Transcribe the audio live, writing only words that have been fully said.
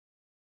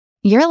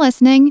You're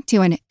listening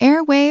to an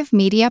Airwave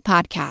Media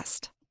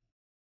Podcast.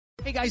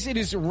 Hey guys, it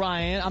is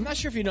Ryan. I'm not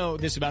sure if you know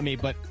this about me,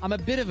 but I'm a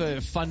bit of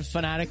a fun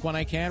fanatic when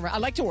I can. I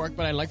like to work,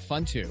 but I like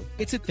fun too.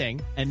 It's a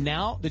thing. And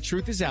now the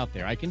truth is out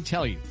there. I can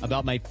tell you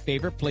about my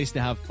favorite place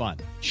to have fun.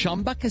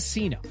 Chumba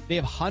Casino. They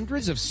have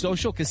hundreds of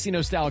social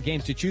casino style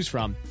games to choose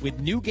from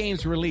with new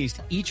games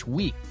released each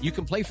week. You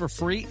can play for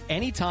free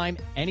anytime,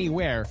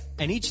 anywhere.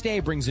 And each day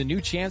brings a new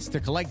chance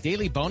to collect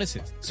daily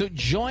bonuses. So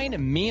join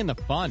me in the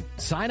fun.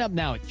 Sign up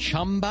now at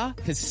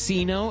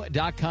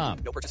ChumbaCasino.com.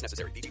 No purchase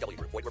necessary. VGW.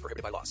 Void where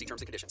prohibited by law. See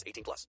terms and conditions.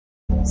 18+.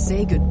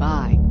 Say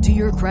goodbye to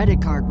your credit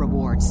card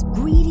rewards.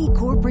 Greedy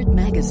corporate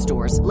mega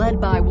stores,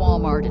 led by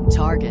Walmart and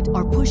Target,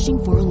 are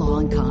pushing for a law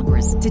in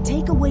Congress to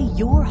take away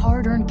your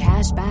hard-earned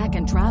cash back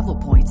and travel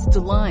points to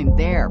line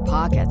their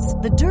pockets.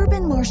 The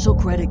Durbin-Marshall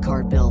credit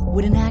card bill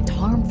would enact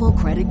harmful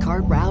credit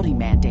card routing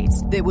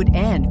mandates that would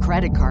end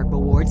credit card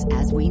rewards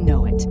as we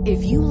know it.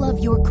 If you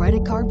love your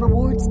credit card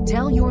rewards,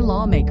 tell your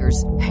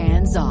lawmakers,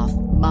 hands off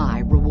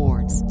my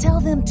rewards. Tell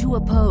them to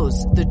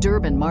oppose the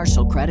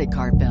Durbin-Marshall credit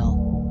card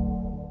bill.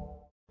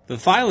 The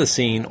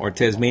thylacine, or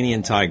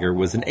Tasmanian tiger,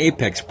 was an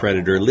apex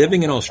predator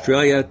living in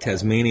Australia,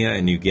 Tasmania,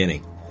 and New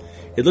Guinea.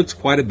 It looks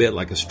quite a bit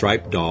like a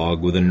striped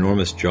dog with an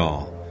enormous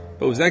jaw,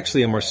 but was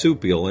actually a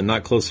marsupial and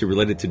not closely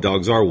related to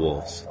dogs or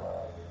wolves.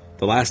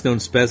 The last known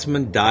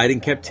specimen died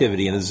in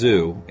captivity in a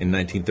zoo in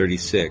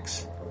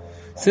 1936.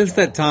 Since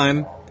that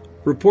time,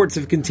 reports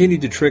have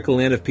continued to trickle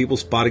in of people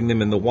spotting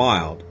them in the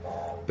wild,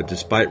 but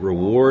despite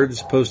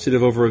rewards posted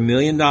of over $1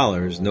 million,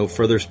 no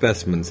further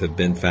specimens have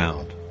been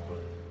found.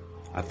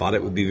 I thought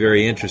it would be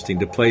very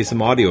interesting to play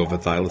some audio of a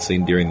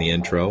thylacine during the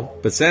intro,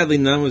 but sadly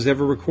none was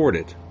ever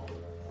recorded.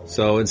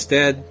 So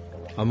instead,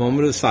 a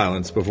moment of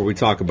silence before we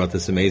talk about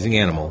this amazing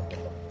animal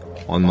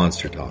on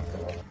Monster Talk.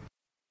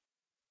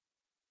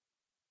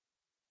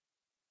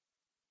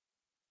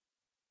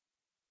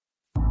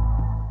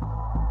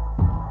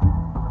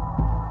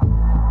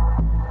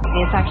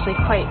 It's actually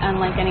quite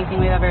unlike anything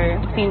we've ever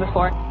seen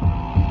before.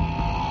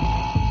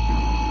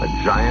 A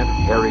giant,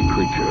 hairy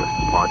creature,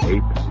 part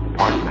ape,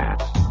 part man.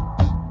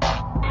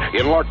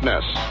 In Loch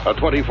Ness, a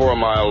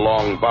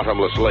 24-mile-long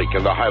bottomless lake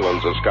in the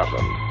Highlands of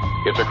Scotland.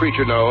 It's a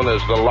creature known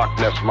as the Loch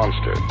Ness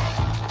Monster.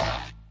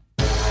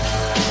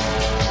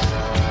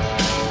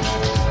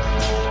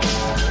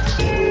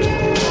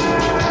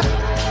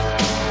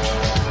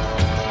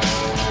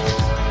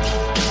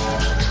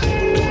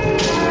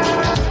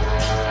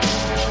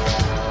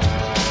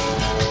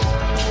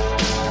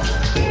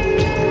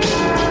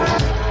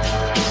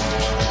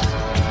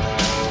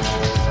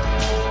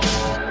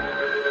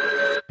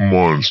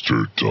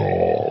 Monster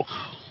Talk.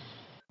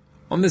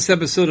 On this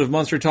episode of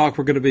Monster Talk,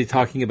 we're going to be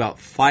talking about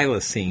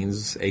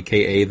thylacines,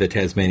 aka the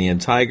Tasmanian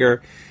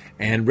tiger,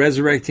 and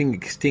resurrecting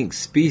extinct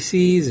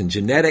species and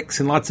genetics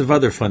and lots of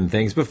other fun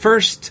things. But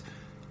first,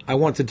 I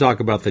want to talk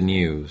about the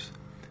news.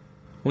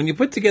 When you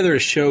put together a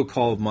show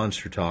called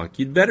Monster Talk,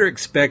 you'd better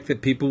expect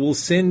that people will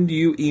send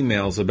you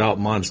emails about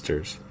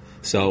monsters.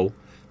 So,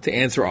 to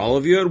answer all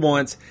of you at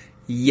once,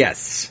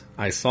 yes,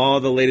 I saw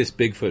the latest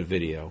Bigfoot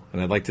video,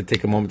 and I'd like to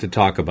take a moment to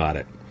talk about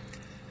it.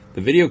 The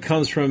video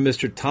comes from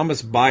Mr.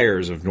 Thomas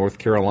Byers of North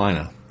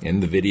Carolina. In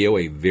the video,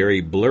 a very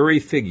blurry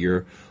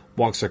figure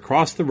walks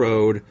across the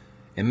road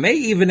and may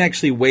even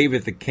actually wave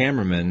at the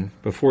cameraman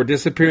before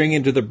disappearing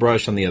into the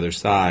brush on the other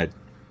side.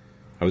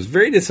 I was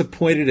very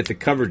disappointed at the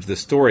coverage the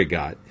story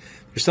got.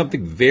 There's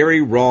something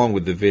very wrong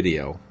with the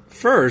video.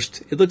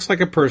 First, it looks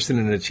like a person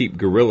in a cheap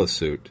gorilla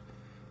suit.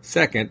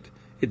 Second,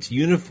 it's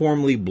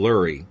uniformly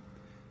blurry.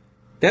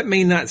 That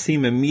may not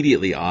seem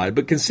immediately odd,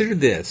 but consider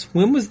this.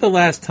 When was the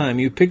last time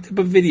you picked up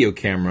a video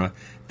camera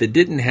that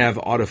didn't have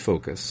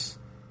autofocus?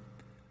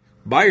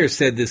 Byers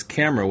said this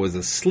camera was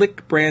a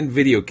Slick brand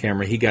video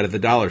camera he got at the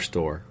dollar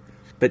store.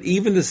 But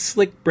even the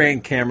Slick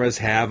brand cameras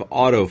have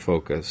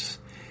autofocus.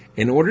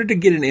 In order to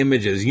get an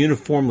image as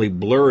uniformly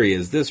blurry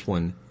as this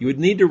one, you would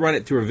need to run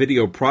it through a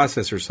video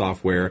processor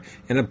software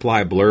and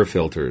apply blur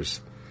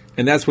filters.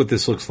 And that's what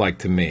this looks like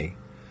to me.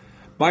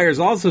 Byers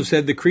also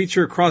said the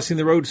creature crossing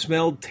the road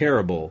smelled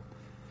terrible.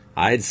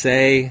 I'd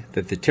say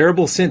that the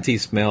terrible scent he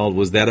smelled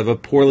was that of a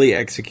poorly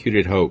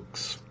executed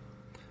hoax.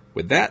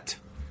 With that,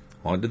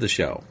 on to the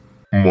show.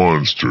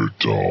 Monster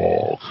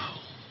Talk.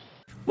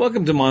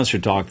 Welcome to Monster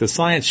Talk, the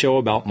science show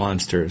about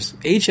monsters.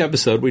 Each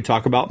episode we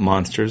talk about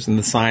monsters and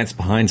the science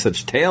behind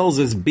such tales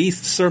as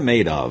beasts are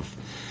made of.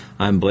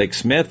 I'm Blake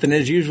Smith, and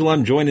as usual,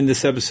 I'm joined in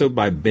this episode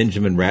by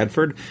Benjamin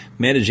Radford,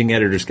 Managing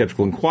Editor,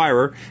 Skeptical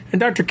Inquirer, and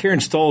Dr. Karen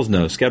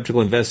Stolzno,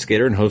 Skeptical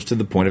Investigator and host of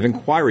the Point of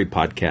Inquiry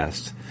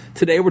podcast.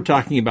 Today we're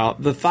talking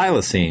about the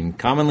thylacine,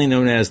 commonly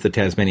known as the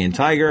Tasmanian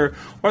tiger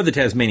or the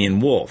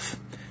Tasmanian wolf.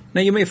 Now,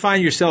 you may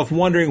find yourself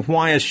wondering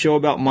why a show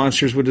about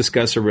monsters would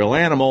discuss a real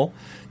animal.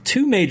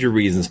 Two major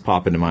reasons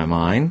pop into my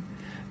mind.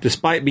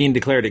 Despite being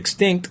declared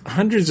extinct,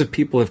 hundreds of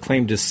people have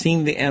claimed to have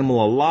seen the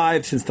animal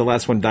alive since the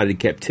last one died in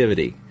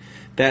captivity.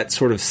 That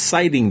sort of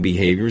sighting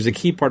behavior is a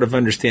key part of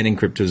understanding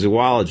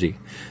cryptozoology.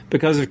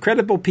 Because if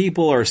credible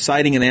people are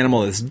citing an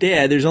animal that's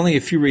dead, there's only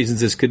a few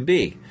reasons this could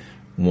be.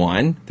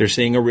 1, they're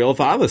seeing a real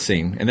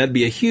thylacine, and that'd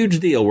be a huge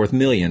deal worth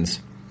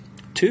millions.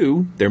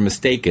 2, they're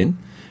mistaken,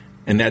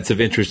 and that's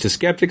of interest to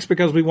skeptics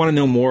because we want to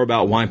know more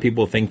about why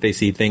people think they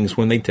see things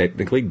when they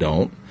technically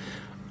don't.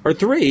 Or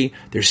 3,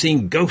 they're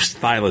seeing ghost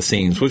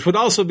thylacines, which would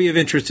also be of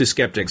interest to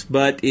skeptics,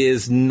 but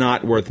is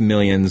not worth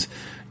millions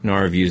in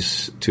our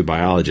views to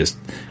biologists.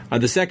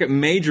 The second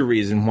major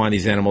reason why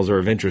these animals are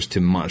of interest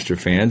to monster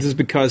fans is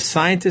because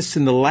scientists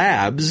in the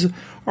labs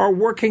are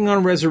working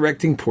on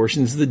resurrecting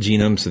portions of the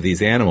genomes of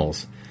these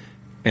animals.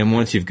 And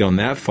once you've gone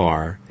that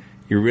far,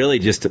 you're really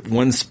just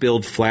one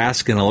spilled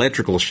flask and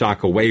electrical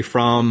shock away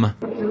from...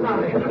 It's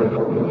alive!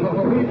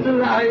 It's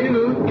alive!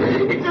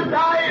 It's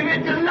alive!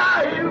 It's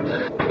alive!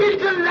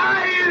 It's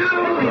alive!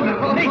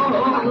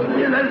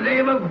 In the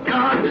name of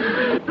God!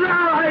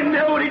 Now I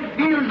know what it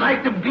feels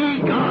like to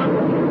be God!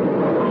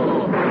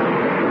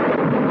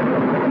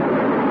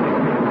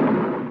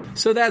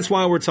 So that's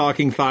why we're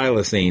talking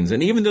thylacines.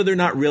 And even though they're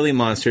not really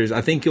monsters,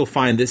 I think you'll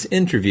find this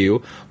interview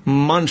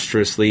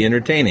monstrously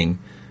entertaining.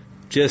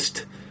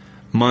 Just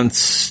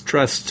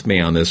monstrust me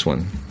on this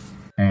one.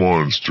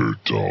 Monster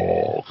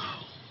Talk.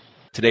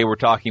 Today we're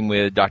talking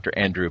with Dr.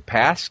 Andrew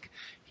Pask.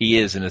 He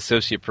is an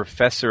associate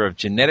professor of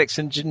genetics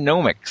and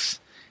genomics.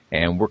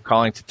 And we're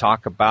calling to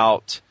talk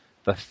about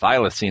the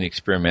thylacine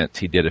experiment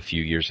he did a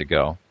few years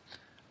ago.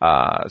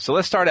 So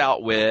let's start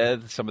out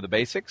with some of the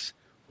basics.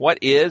 What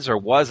is or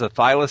was a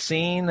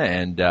thylacine,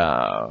 and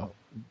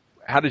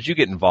how did you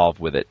get involved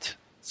with it?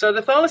 So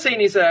the thylacine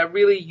is a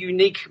really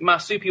unique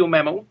marsupial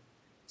mammal.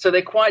 So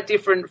they're quite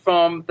different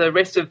from the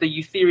rest of the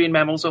eutherian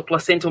mammals or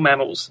placental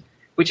mammals,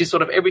 which is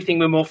sort of everything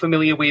we're more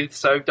familiar with.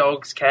 So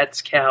dogs, cats,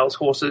 cows,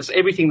 horses,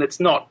 everything that's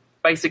not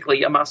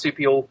basically a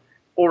marsupial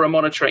or a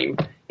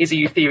monotreme is a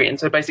eutherian,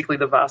 so basically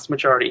the vast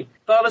majority.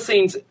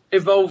 Thylacines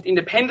evolved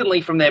independently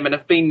from them and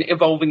have been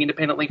evolving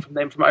independently from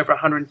them for over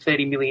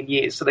 130 million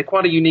years. So they're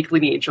quite a unique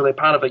lineage, or they're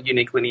part of a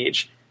unique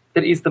lineage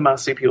that is the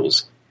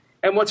marsupials.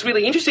 And what's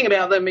really interesting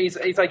about them is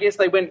I guess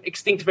they went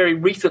extinct very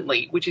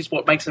recently, which is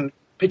what makes them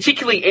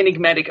particularly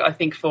enigmatic, I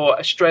think, for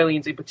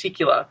Australians in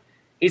particular,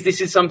 is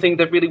this is something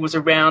that really was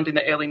around in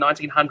the early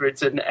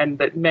 1900s and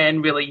that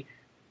man really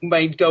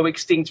made go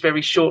extinct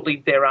very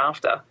shortly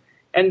thereafter.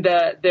 And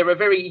they're a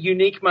very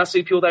unique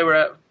marsupial. They were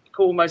a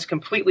almost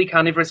completely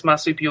carnivorous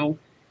marsupial,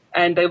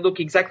 and they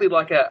look exactly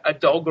like a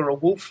dog or a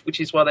wolf,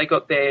 which is why they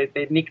got their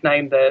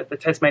nickname, the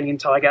Tasmanian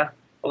tiger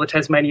or the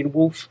Tasmanian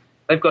wolf.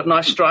 They've got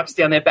nice stripes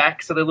down their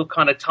back, so they look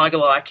kind of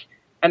tiger-like,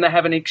 and they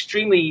have an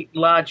extremely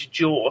large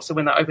jaw. So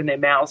when they open their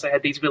mouths, they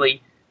had these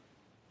really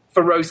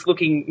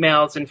ferocious-looking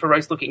mouths and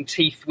ferocious-looking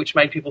teeth, which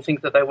made people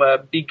think that they were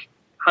big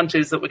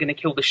hunters that were going to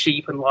kill the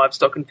sheep and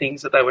livestock and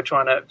things that they were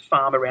trying to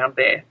farm around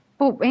there.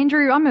 Well,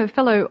 Andrew, I'm a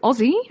fellow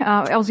Aussie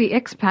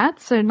expat,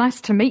 so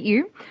nice to meet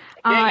you.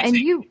 And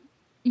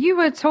you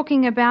were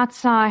talking about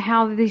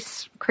how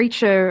this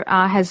creature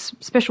has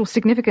special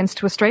significance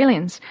to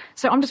Australians.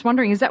 So I'm just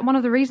wondering, is that one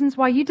of the reasons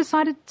why you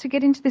decided to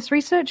get into this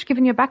research,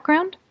 given your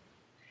background?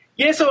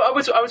 Yeah, so I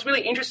was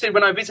really interested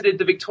when I visited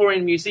the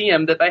Victorian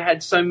Museum that they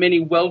had so many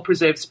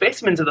well-preserved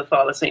specimens of the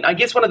thylacine. I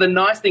guess one of the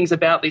nice things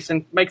about this,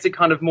 and makes it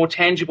kind of more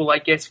tangible, I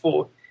guess,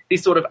 for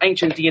this sort of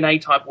ancient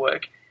DNA type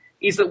work,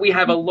 is that we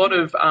have a lot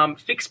of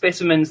fixed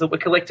specimens that were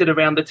collected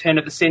around the turn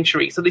of the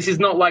century. So this is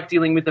not like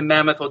dealing with the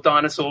mammoth or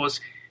dinosaurs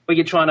where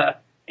you're trying to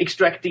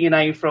extract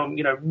DNA from,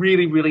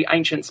 really, really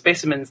ancient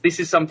specimens. This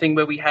is something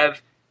where we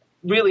have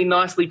really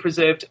nicely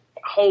preserved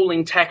whole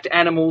intact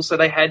animals. So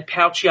they had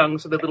pouch young,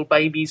 so the little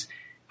babies,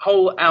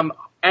 whole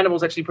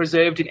animals actually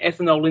preserved in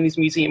ethanol in these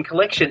museum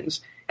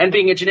collections. And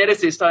being a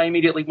geneticist, I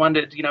immediately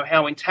wondered,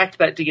 how intact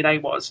that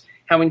DNA was,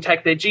 how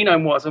intact their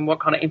genome was, and what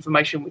kind of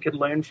information we could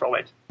learn from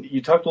it.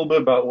 You talked a little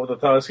bit about what the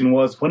thylacine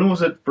was. When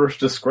was it first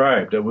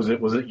described? Was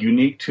it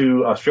unique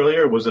to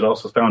Australia, or was it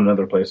also found in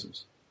other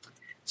places?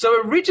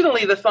 So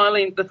originally, the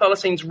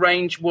thylacine's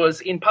range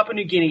was in Papua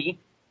New Guinea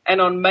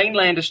and on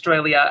mainland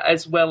Australia,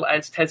 as well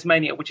as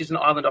Tasmania, which is an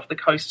island off the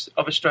coast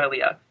of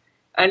Australia.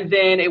 And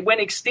then it went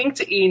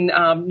extinct in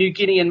New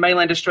Guinea and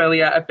mainland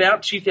Australia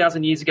about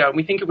 2,000 years ago. And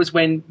we think it was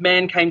when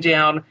man came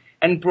down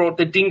and brought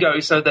the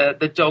dingo, so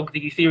the dog, the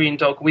eutherian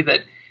dog, with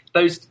it.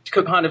 Those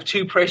kind of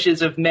two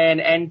pressures of man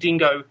and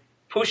dingo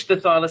pushed the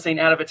thylacine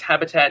out of its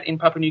habitat in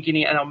Papua New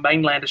Guinea and on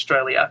mainland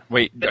Australia.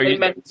 Wait,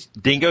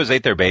 dingoes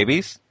ate their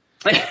babies?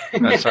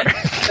 No, sorry.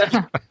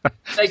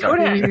 They could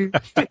have.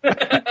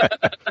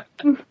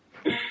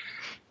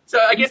 So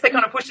I guess they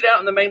kind of pushed it out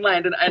on the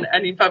mainland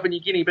and in Papua New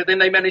Guinea, but then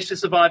they managed to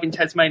survive in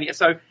Tasmania.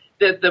 So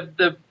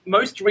the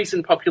most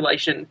recent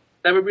population,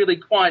 they were really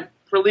quite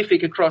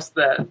prolific across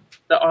the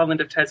island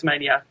of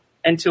Tasmania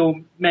until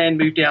man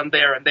moved down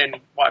there and then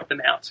wiped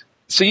them out.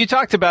 So you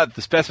talked about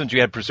the specimens you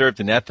had preserved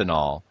in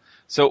ethanol.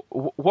 So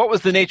what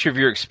was the nature of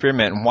your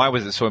experiment, and why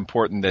was it so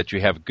important that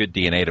you have good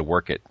DNA to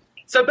work it?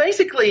 So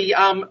basically,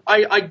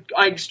 I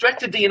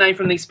extracted DNA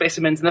from these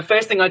specimens, and the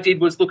first thing I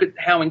did was look at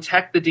how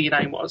intact the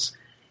DNA was.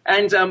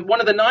 And one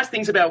of the nice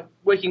things about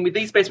working with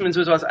these specimens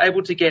was I was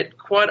able to get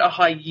quite a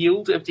high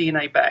yield of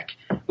DNA back,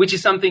 which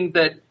is something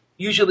that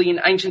usually in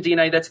ancient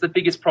DNA, that's the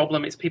biggest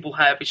problem is people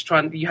have,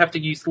 you have to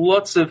use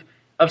lots of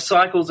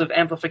cycles of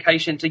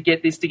amplification to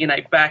get this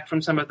DNA back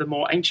from some of the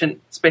more ancient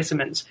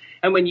specimens.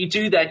 And when you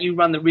do that, you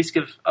run the risk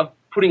of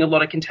putting a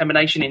lot of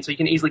contamination in, so you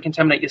can easily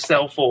contaminate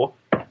yourself, or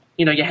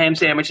your ham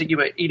sandwich that you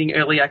were eating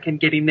earlier can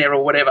get in there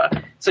or whatever.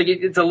 So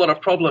it's a lot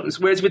of problems.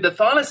 Whereas with the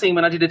thylacine,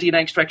 when I did a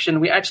DNA extraction,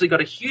 we actually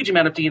got a huge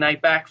amount of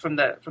DNA back from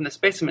the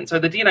specimen. So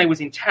the DNA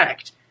was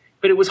intact,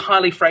 but it was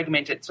highly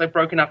fragmented, so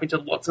broken up into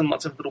lots and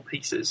lots of little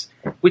pieces,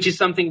 which is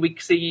something we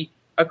see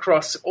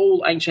across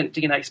all ancient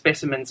DNA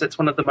specimens. That's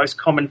one of the most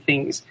common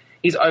things,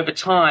 is over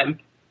time,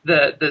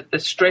 the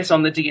stress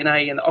on the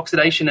DNA and the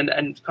oxidation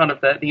and kind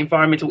of the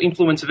environmental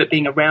influence of it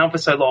being around for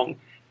so long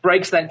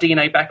breaks that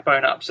DNA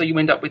backbone up. So you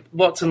end up with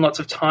lots and lots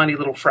of tiny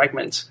little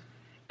fragments.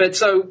 But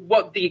so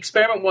what the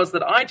experiment was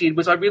that I did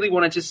was I really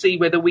wanted to see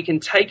whether we can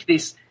take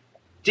this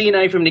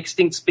DNA from an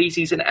extinct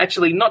species and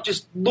actually not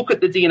just look at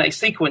the DNA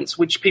sequence,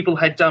 which people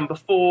had done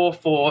before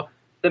for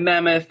the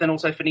mammoth and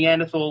also for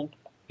Neanderthal,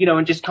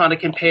 and just kind of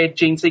compared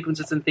gene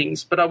sequences and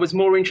things. But I was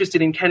more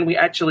interested in, can we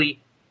actually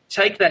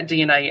take that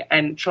DNA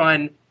and try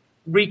and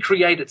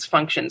recreate its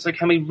function? So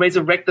can we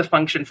resurrect the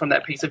function from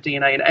that piece of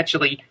DNA and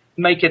actually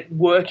make it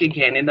work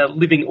again in a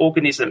living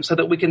organism, so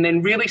that we can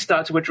then really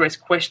start to address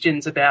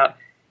questions about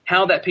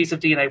how that piece of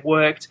DNA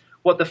worked,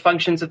 what the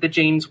functions of the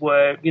genes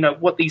were,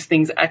 what these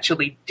things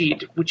actually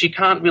did, which you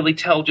can't really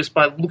tell just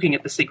by looking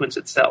at the sequence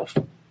itself.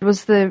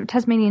 Was the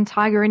Tasmanian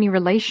tiger any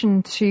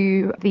relation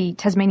to the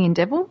Tasmanian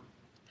devil?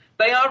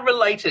 They are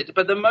related,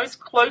 but the most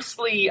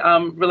closely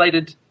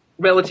related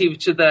relative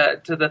to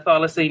the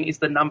thylacine is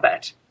the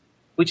numbat,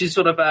 which is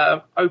sort of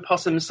a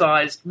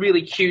opossum-sized,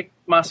 really cute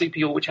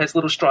marsupial, which has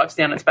little stripes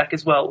down its back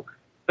as well.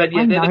 But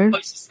yeah, they're the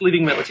closest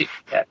living relative.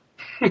 Yeah.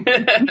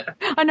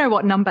 I know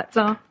what numbats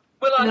are.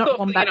 Well, I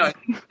thought,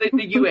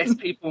 the US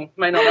people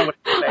may not know what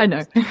it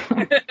is.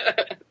 I know.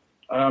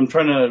 I'm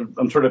trying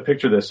to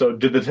picture this. So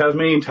did the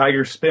Tasmanian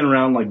tiger spin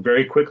around like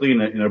very quickly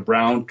in a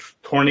brown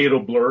tornado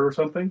blur or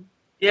something?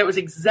 Yeah, it was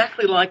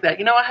exactly like that.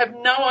 I have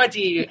no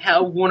idea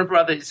how Warner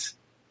Brothers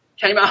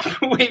came up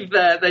with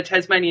the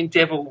Tasmanian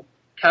devil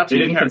cartoon.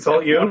 They didn't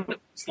consult you?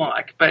 It's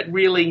like, but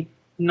really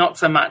not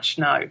so much,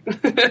 no.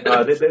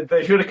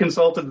 They should have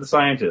consulted the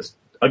scientist.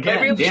 Again,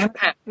 they really should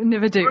have.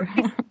 Never do.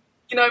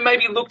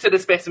 Maybe looked at a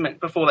specimen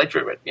before they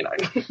drew it,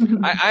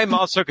 I'm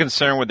also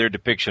concerned with their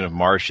depiction of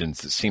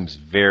Martians. It seems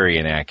very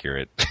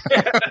inaccurate.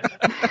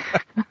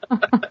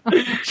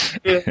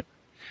 Yeah.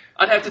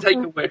 I'd have to take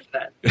your word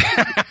for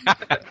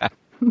that.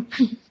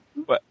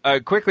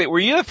 But, quickly, were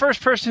you the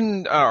first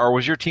person, or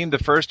was your team the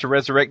first to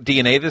resurrect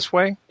DNA this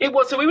way? It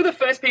was. So we were the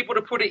first people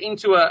to put it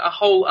into a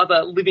whole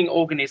other living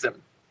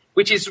organism,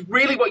 which is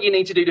really what you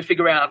need to do to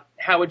figure out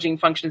how a gene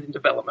functions in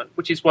development,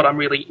 which is what I'm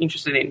really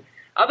interested in.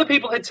 Other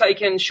people had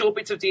taken short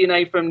bits of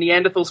DNA from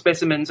Neanderthal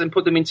specimens and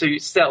put them into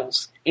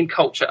cells in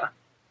culture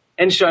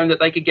and shown that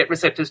they could get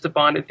receptors to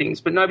bind and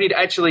things, but nobody had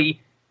actually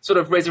sort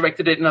of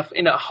resurrected it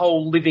in a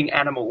whole living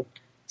animal.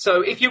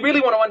 So if you really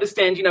want to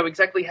understand,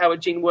 exactly how a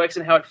gene works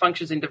and how it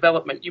functions in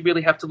development, you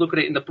really have to look at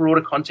it in the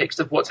broader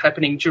context of what's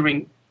happening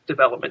during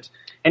development.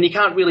 And you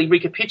can't really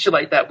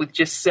recapitulate that with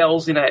just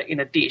cells in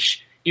a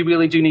dish. You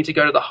really do need to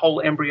go to the whole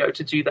embryo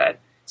to do that.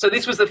 So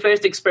this was the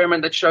first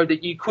experiment that showed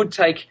that you could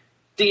take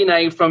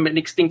DNA from an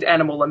extinct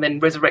animal and then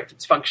resurrect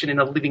its function in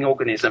a living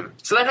organism.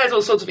 So that has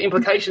all sorts of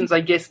implications,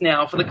 I guess,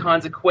 now for the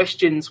kinds of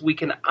questions we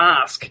can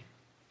ask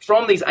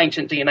from these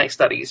ancient DNA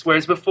studies,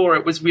 whereas before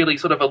it was really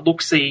sort of a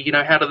look-see,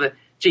 how do the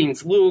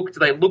genes look? Do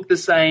they look the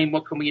same?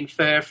 What can we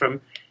infer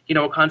from,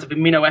 what kinds of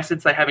amino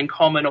acids they have in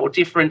common or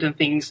different and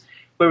things?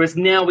 Whereas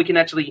now we can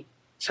actually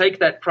take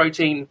that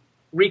protein,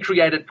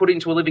 recreate it, put it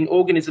into a living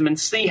organism and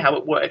see how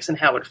it works and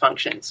how it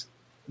functions.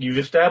 You've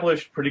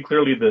established pretty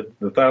clearly that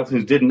the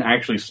thylacines didn't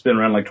actually spin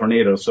around like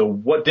tornadoes. So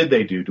what did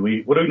they do?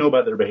 What do we know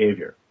about their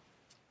behavior?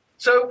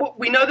 So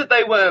we know that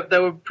they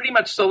were pretty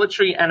much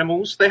solitary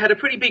animals. They had a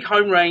pretty big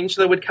home range.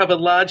 They would cover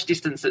large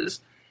distances.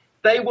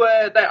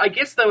 I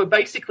guess they were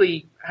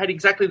basically had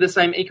exactly the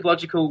same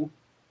ecological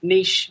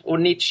niche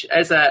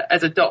as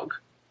a dog.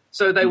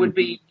 So they would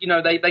be,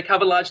 they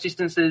cover large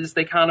distances.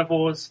 They're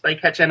carnivores. They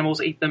catch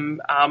animals, eat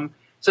them.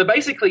 So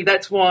basically,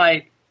 that's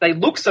why they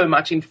look so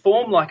much in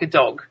form like a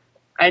dog,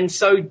 and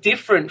so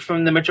different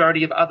from the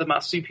majority of other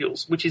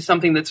marsupials, which is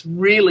something that's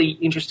really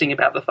interesting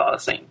about the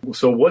thylacine.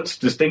 So what's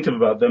distinctive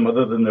about them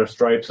other than their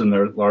stripes and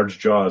their large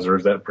jaws, or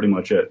is that pretty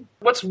much it?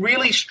 What's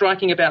really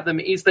striking about them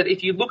is that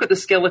if you look at the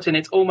skeleton,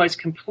 it's almost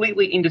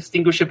completely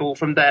indistinguishable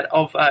from that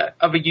of a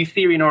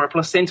eutherian or a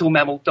placental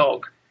mammal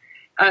dog,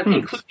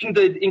 including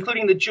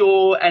the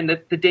jaw and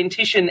the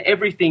dentition.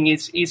 Everything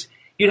is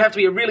you'd have to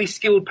be a really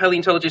skilled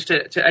paleontologist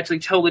to actually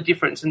tell the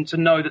difference and to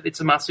know that it's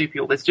a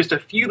marsupial. There's just a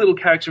few little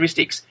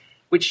characteristics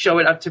which show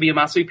it up to be a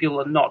marsupial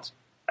and not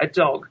a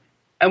dog.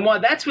 And why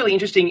that's really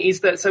interesting is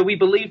that, so we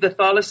believe the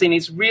thylacine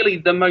is really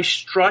the most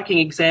striking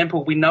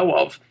example we know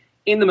of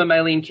in the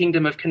mammalian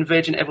kingdom of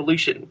convergent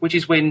evolution, which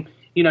is when,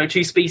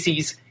 two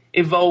species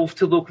evolve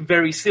to look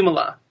very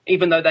similar,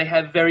 even though they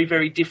have very,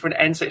 very different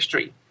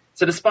ancestry.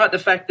 So despite the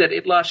fact that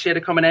it last shared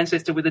a common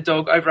ancestor with a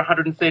dog over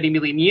 130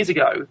 million years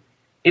ago,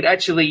 it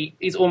actually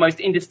is almost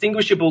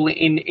indistinguishable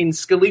in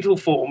skeletal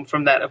form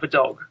from that of a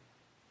dog.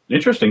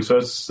 Interesting.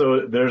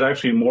 So there's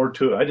actually more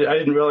to it. I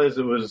didn't realize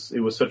it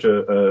was such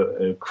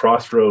a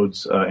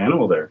crossroads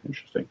animal there.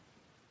 Interesting.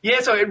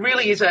 Yeah, so it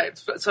really is.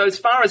 So as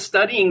far as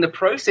studying the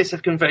process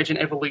of convergent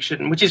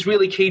evolution, which is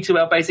really key to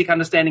our basic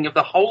understanding of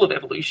the whole of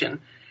evolution,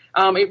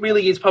 it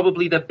really is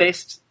probably the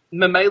best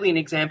mammalian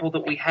example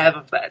that we have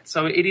of that.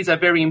 So it is a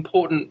very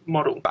important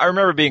model. I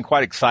remember being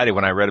quite excited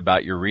when I read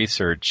about your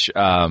research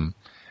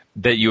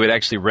that you had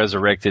actually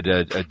resurrected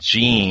a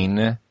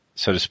gene,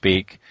 so to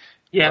speak.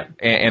 Yeah.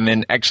 And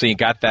then actually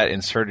got that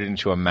inserted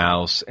into a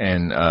mouse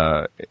and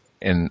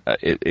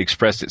it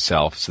expressed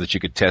itself so that you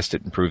could test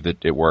it and prove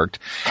that it worked.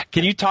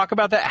 Can you talk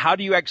about that? How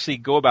do you actually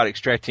go about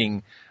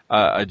extracting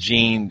a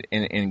gene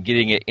and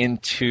getting it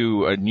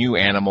into a new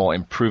animal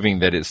and proving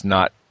that it's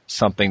not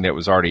something that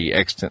was already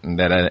extant in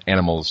that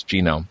animal's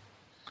genome?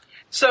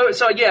 So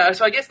I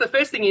guess the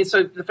first thing you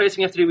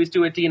have to do is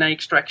do a DNA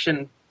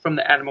extraction from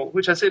the animal,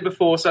 which I said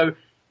before. So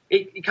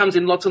it comes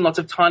in lots and lots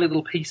of tiny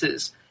little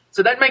pieces.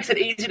 So that makes it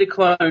easy to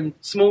clone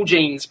small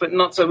genes, but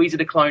not so easy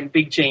to clone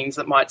big genes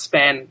that might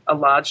span a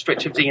large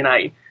stretch of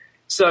DNA.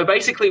 So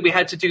basically we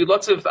had to do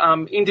lots of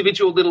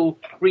individual little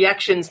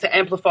reactions to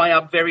amplify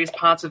up various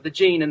parts of the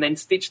gene and then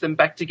stitch them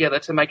back together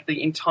to make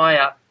the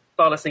entire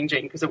thylacine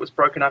gene, because it was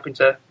broken up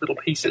into little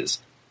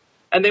pieces.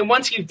 And then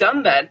once you've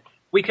done that,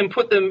 we can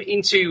put them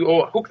into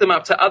or hook them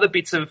up to other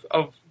bits of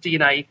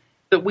DNA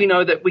that we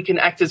know that we can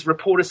act as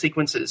reporter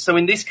sequences. So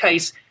in this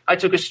case, I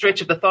took a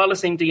stretch of the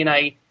thylacine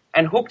DNA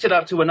and hooked it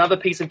up to another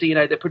piece of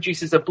DNA that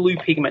produces a blue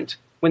pigment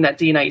when that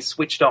DNA is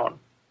switched on.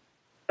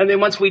 And then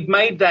once we'd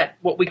made that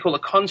what we call a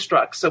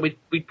construct, so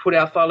we'd put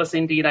our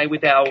thylacine DNA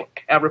with our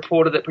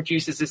reporter that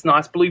produces this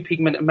nice blue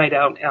pigment and made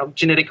our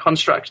genetic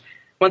construct.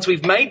 Once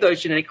we've made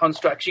those genetic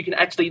constructs, you can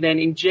actually then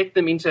inject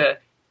them into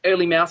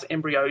early mouse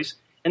embryos,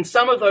 and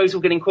some of those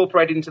will get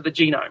incorporated into the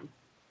genome.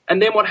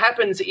 And then what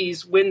happens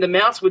is when the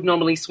mouse would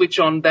normally switch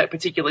on that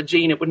particular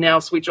gene, it would now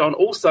switch on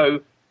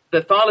also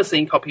the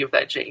thylacine copy of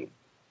that gene.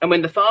 And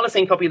when the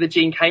thylacine copy of the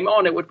gene came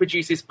on, it would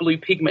produce this blue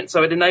pigment.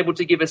 So it enabled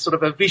to give us sort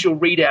of a visual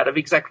readout of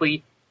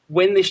exactly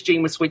when this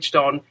gene was switched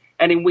on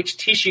and in which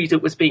tissues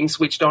it was being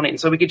switched on in.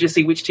 So we could just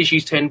see which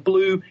tissues turned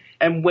blue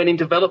and when in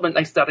development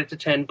they started to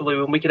turn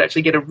blue. And we could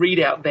actually get a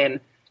readout then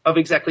of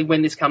exactly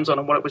when this comes on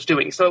and what it was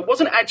doing. So it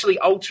wasn't actually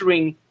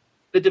altering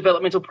the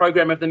developmental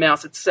program of the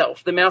mouse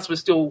itself. The mouse was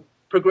still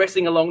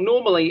progressing along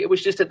normally. It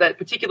was just at that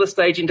particular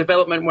stage in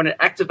development when it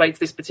activates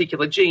this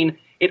particular gene,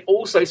 it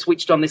also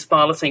switched on this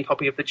thylacine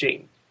copy of the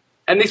gene.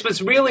 And this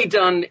was really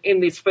done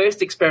in this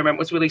first experiment,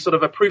 was really sort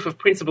of a proof of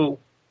principle.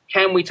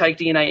 Can we take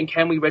DNA and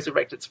can we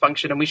resurrect its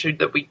function? And we showed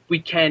that we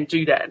can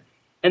do that.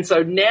 And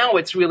so now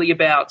it's really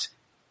about,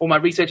 or my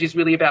research is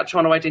really about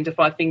trying to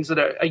identify things that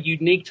are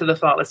unique to the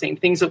thylacine,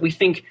 things that we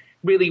think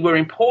really were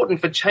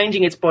important for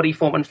changing its body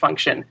form and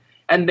function,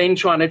 and then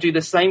trying to do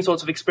the same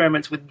sorts of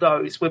experiments with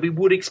those where we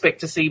would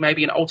expect to see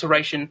maybe an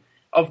alteration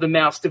of the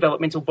mouse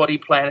developmental body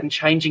plan and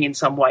changing in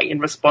some way in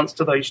response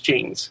to those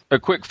genes. A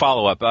quick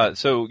follow-up.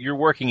 So you're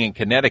working in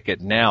Connecticut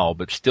now,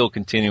 but still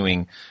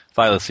continuing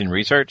thylacine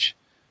research?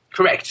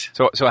 Correct.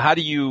 So how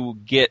do you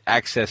get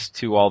access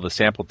to all the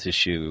sample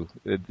tissue?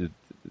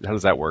 How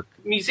does that work?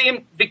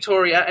 Museum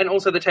Victoria and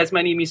also the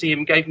Tasmanian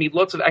Museum gave me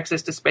lots of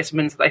access to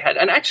specimens that they had.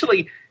 And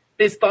actually,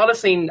 there's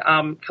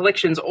thylacine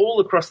collections all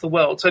across the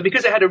world. So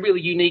because it had a really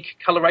unique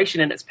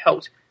coloration in its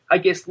pelt, I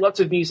guess lots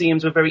of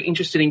museums were very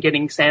interested in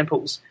getting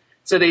samples.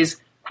 So there's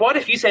quite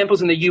a few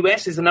samples in the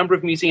US. There's a number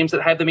of museums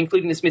that have them,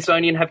 including the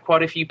Smithsonian, have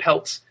quite a few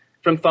pelts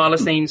from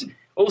thylacines.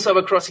 Also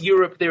across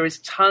Europe, there is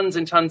tons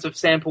and tons of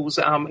samples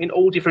in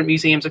all different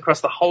museums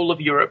across the whole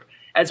of Europe,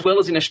 as well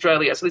as in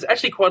Australia. So there's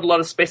actually quite a lot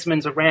of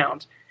specimens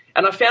around.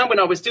 And I found when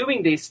I was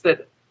doing this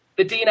that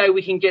the DNA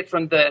we can get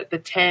from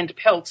the tanned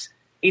pelts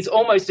is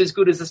almost as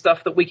good as the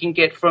stuff that we can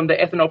get from the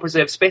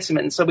ethanol-preserved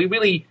specimens. So we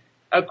really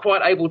are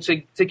quite able to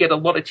get a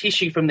lot of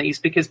tissue from these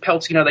because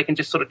pelts, they can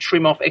just sort of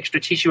trim off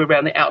extra tissue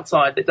around the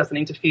outside that doesn't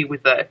interfere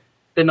with the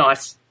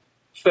nice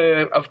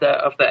fur of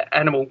the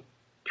animal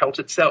pelt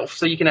itself.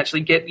 So you can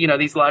actually get,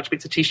 these large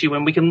bits of tissue,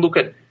 and we can look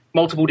at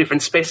multiple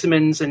different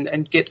specimens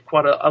and get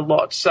quite a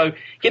lot. So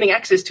getting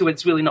access to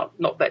it's really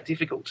not that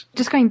difficult.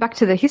 Just going back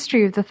to the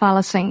history of the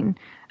thylacine,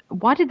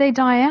 why did they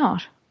die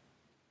out?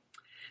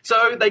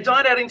 So they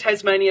died out in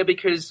Tasmania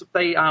because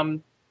they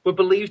were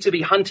believed to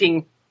be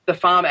hunting the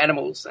farm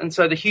animals, and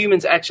so the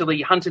humans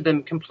actually hunted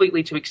them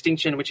completely to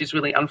extinction, which is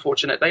really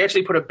unfortunate. They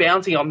actually put a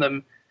bounty on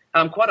them,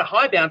 quite a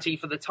high bounty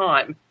for the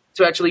time,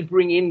 to actually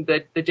bring in the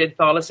dead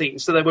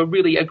thylacines. So they were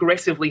really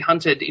aggressively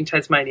hunted in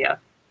Tasmania.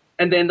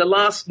 And then the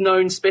last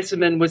known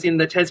specimen was in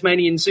the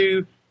Tasmanian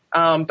Zoo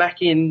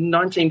back in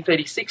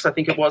 1936, I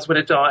think it was, when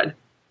it died.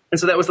 And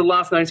so that was the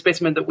last known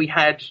specimen that we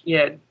had,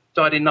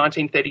 died in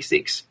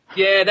 1936.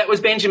 Yeah, that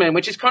was Benjamin,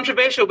 which is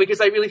controversial because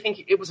they really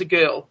think it was a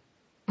girl.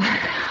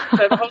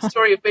 So the whole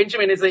story of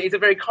Benjamin is a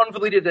very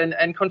convoluted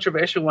and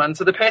controversial one.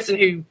 So the person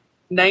who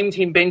named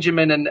him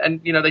Benjamin,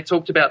 and they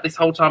talked about this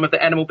whole time of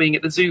the animal being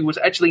at the zoo was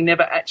actually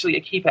never actually a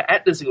keeper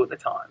at the zoo at the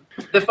time.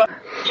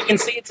 You can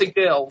see it's a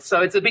girl,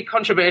 so it's a bit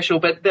controversial,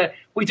 but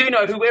we do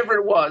know whoever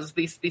it was,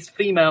 this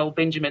female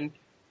Benjamin,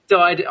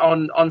 died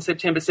on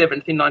September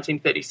 7th in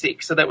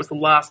 1936, so that was the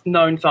last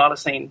known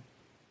thylacine.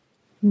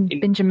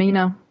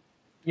 Benjamina.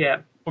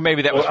 Yeah. Well,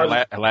 maybe that was her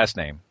last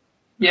name.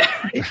 Yeah.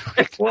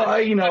 Well,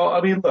 I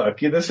mean,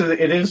 look, it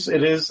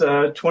is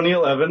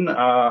 2011.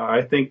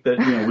 I think that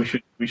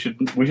we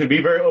should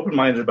be very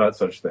open-minded about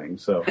such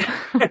things. So,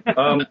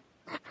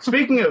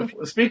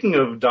 speaking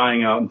of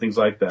dying out and things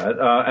like that,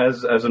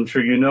 as I'm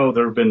sure you know,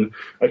 there have been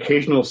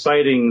occasional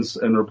sightings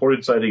and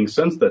reported sightings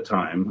since that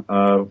time.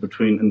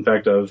 In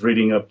fact, I was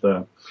reading up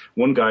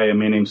one guy, a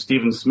man named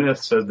Stephen Smith,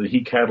 said that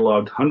he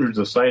cataloged hundreds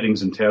of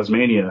sightings in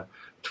Tasmania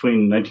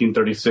between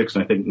 1936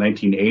 and I think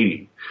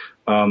 1980.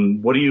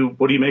 What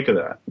do you make of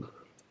that?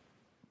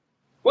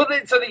 Well,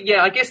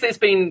 I guess there's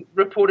been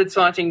reported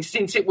sightings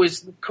since it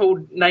was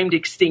named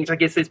extinct. I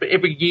guess there's been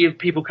every year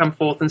people come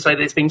forth and say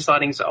there's been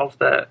sightings of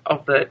the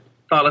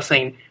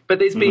thylacine, but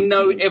there's been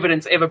no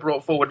evidence ever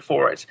brought forward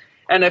for it.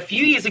 And a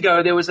few years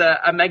ago, there was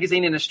a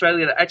magazine in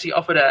Australia that actually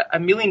offered a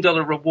 $1 million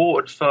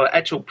reward for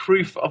actual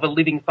proof of a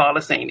living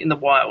thylacine in the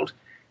wild.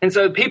 And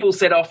so people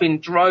set off in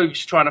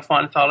droves trying to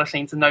find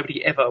thylacines, and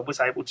nobody ever was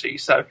able to.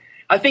 So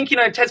I think,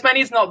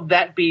 Tasmania's not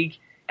that big,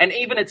 and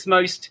even its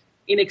most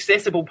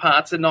inaccessible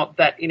parts are not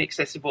that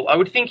inaccessible. I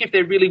would think if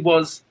there really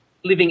was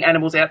living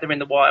animals out there in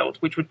the wild,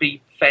 which would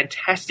be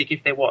fantastic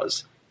if there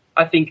was,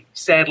 I think,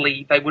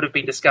 sadly, they would have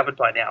been discovered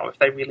by now if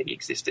they really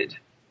existed.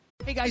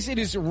 Hey guys, it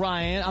is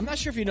Ryan. I'm not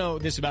sure if you know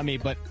this about me,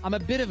 but I'm a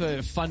bit of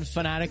a fun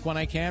fanatic when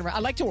I can. I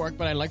like to work,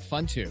 but I like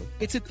fun too.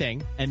 It's a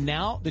thing. And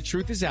now the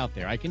truth is out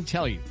there. I can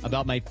tell you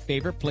about my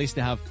favorite place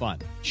to have fun.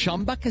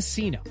 Chumba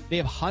Casino. They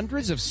have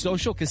hundreds of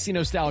social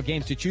casino style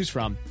games to choose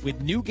from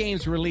with new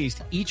games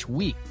released each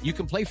week. You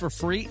can play for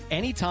free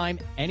anytime,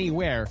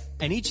 anywhere.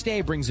 And each day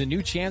brings a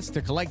new chance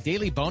to collect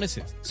daily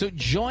bonuses. So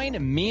join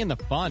me in the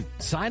fun.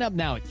 Sign up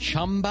now at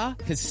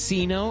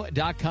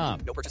ChumbaCasino.com.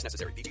 No purchase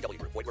necessary. VGW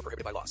Group. Void where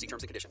prohibited by law. See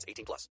terms and conditions.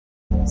 18+.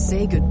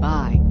 Say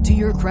goodbye to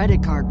your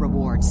credit card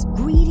rewards.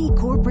 Greedy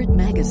corporate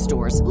mega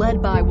stores,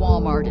 led by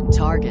Walmart and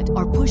Target,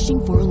 are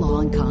pushing for a law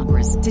in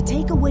Congress to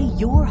take away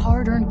your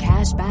hard-earned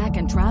cash back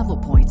and travel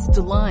points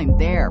to line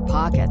their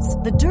pockets.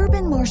 The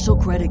Durbin-Marshall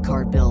credit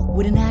card bill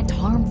would enact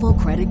harmful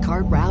credit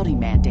card routing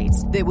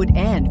mandates that would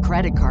end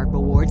credit card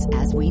rewards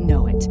as we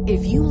know it.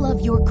 If you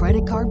love your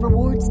credit card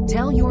rewards,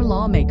 tell your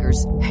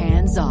lawmakers,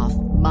 hands off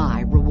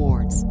my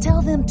rewards.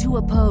 Tell them to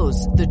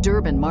oppose the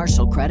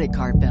Durbin-Marshall credit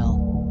card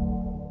bill.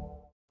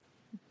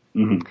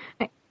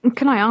 Mm-hmm.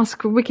 Can I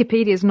ask,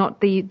 Wikipedia is not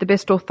the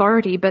best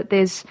authority, but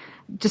there's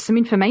just some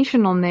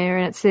information on there,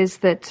 and it says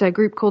that a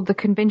group called the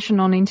Convention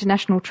on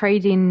International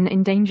Trade in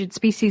Endangered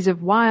Species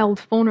of Wild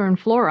Fauna and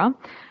Flora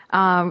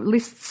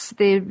lists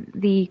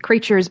the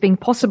creature as being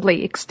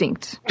possibly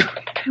extinct.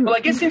 Well,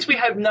 I guess since we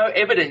have no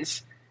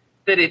evidence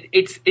that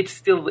it's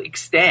still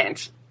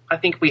extant, I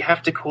think we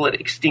have to call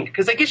it extinct,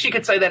 because I guess you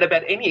could say that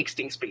about any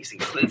extinct species.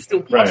 That it's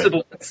still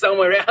possible that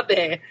somewhere out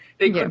there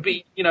could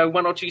be,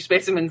 one or two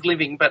specimens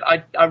living, but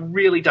I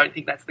really don't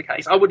think that's the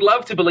case. I would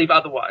love to believe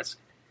otherwise,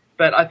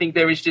 but I think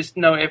there is just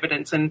no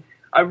evidence, and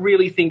I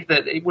really think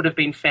that it would have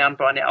been found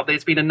by now.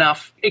 There's been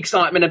enough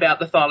excitement about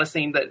the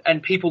thylacine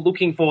and people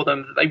looking for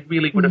them that they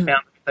really would have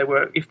found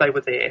if they were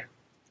there.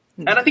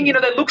 And I think,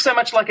 they look so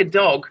much like a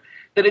dog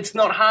that it's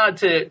not hard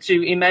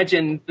to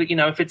imagine that,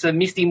 if it's a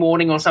misty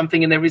morning or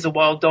something and there is a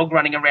wild dog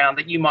running around,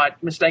 that you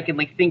might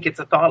mistakenly think it's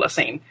a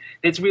thylacine.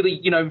 There's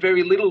really,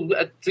 very little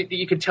that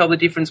you could tell the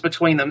difference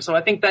between them. So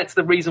I think that's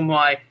the reason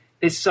why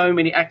there's so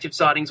many active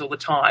sightings all the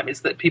time, is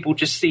that people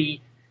just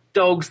see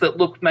dogs that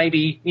look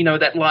maybe,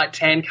 that light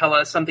tan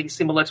color, something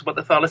similar to what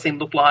the thylacine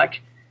looked like,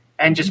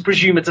 and just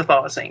presume it's a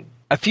thylacine.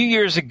 A few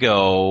years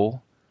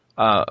ago,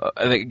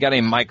 a guy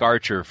named Mike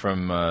Archer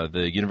from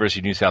the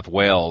University of New South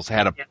Wales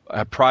had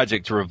a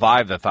project to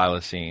revive the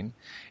thylacine,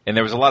 and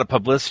there was a lot of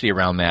publicity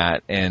around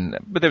that,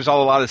 but there was a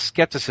lot of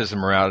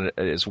skepticism around it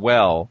as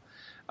well.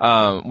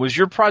 Was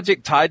your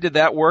project tied to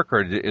that work,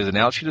 or is an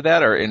outshoot of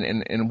that,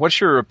 and what's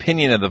your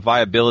opinion of the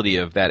viability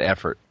of that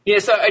effort? Yeah,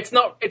 so it's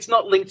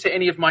not linked to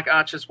any of Mike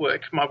Archer's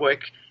work, my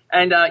work,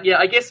 and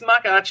I guess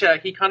Mike Archer,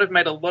 he kind of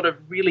made a lot of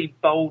really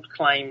bold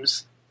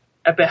claims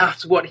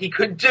about what he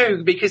could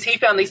do, because he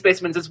found these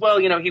specimens as well.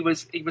 He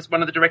was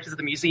one of the directors of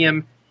the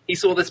museum. He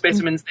saw the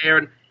specimens there,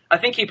 and I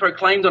think he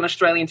proclaimed on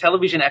Australian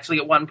television actually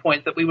at one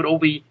point that we would all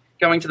be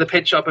going to the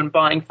pet shop and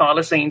buying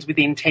thylacines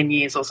within 10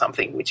 years or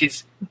something, which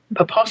is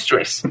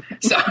preposterous.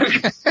 So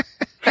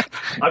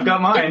I've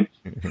got mine.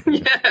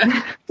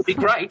 Yeah, it'd be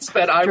great,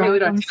 but I really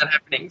don't see that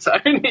happening. So,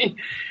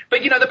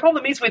 but the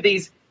problem is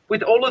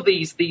with all of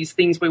these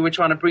things where we're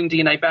trying to bring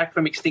DNA back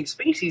from extinct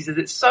species is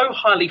it's so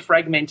highly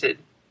fragmented.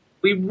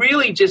 We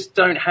really just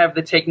don't have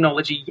the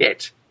technology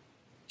yet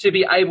to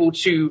be able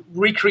to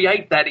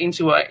recreate that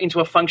into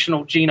a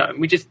functional genome.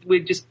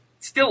 We're just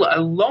still a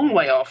long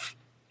way off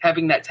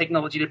having that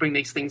technology to bring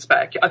these things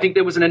back. I think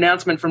there was an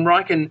announcement from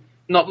Riken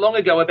not long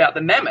ago about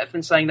the mammoth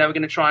and saying they were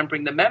going to try and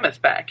bring the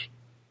mammoth back.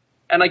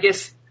 And I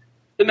guess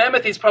the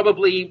mammoth is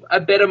probably a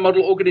better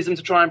model organism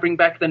to try and bring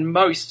back than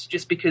most,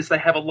 just because they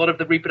have a lot of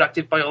the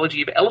reproductive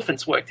biology of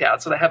elephants worked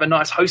out. So they have a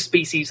nice host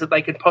species that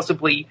they could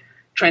possibly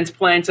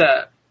transplant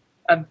a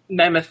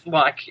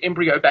mammoth-like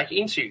embryo back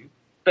into.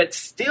 But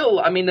still,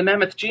 I mean, the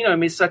mammoth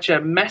genome is such a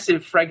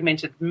massive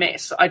fragmented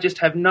mess. I just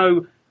have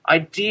no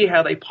idea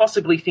how they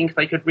possibly think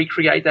they could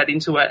recreate that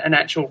into an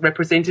actual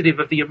representative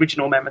of the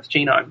original mammoth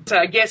genome. So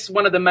I guess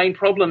one of the main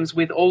problems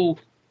with all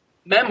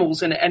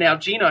mammals and our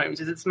genomes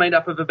is it's made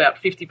up of about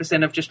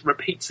 50% of just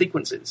repeat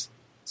sequences.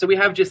 So we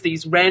have just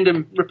these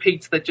random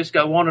repeats that just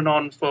go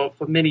on for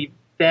many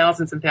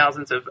thousands and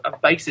thousands of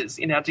bases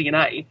in our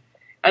DNA.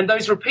 And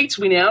those repeats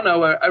we now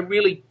know are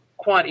really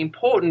quite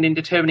important in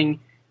determining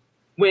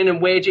when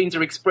and where genes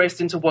are expressed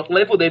and to what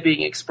level they're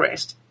being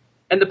expressed.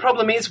 And the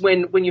problem is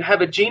when you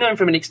have a genome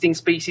from an extinct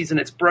species and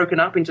it's broken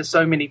up into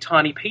so many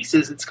tiny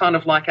pieces, it's kind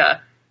of like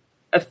a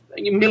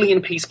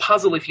million-piece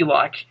puzzle, if you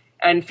like,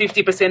 and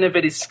 50% of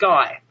it is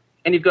sky.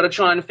 And you've got to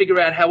try and figure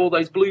out how all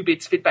those blue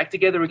bits fit back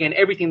together again.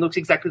 Everything looks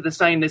exactly the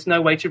same. There's no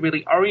way to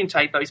really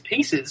orientate those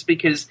pieces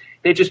because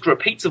they're just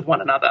repeats of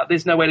one another.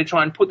 There's no way to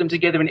try and put them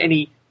together in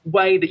any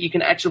way that you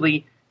can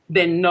actually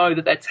then know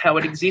that that's how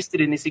it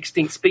existed in this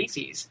extinct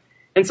species.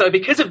 And so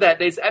because of that,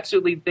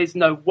 there's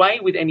no way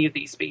with any of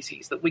these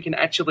species that we can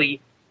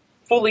actually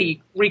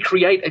fully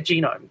recreate a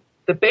genome.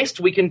 The best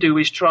we can do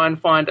is try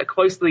and find a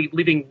closely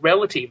living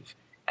relative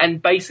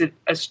and base it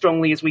as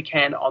strongly as we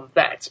can on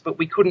that. But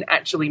we couldn't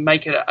actually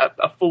make it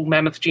a full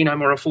mammoth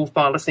genome or a full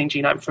thylacine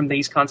genome from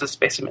these kinds of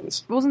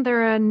specimens. Wasn't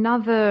there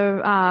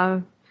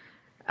another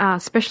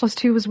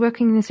specialist who was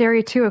working in this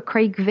area too, a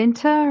Craig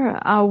Venter?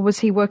 Was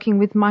he working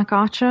with Mike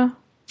Archer?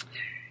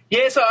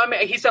 Yeah, so I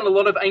mean, he's done a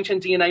lot of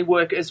ancient DNA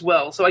work as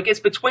well. So I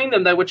guess between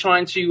them, they were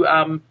trying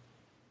to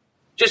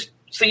just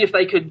see if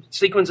they could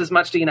sequence as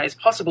much DNA as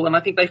possible. And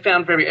I think they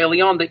found very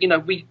early on that,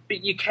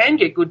 you can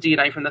get good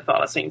DNA from the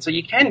thylacine. So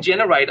you can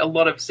generate a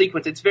lot of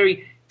sequence. It's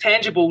very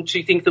tangible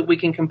to think that we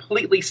can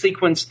completely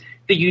sequence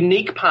the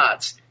unique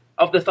parts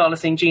of the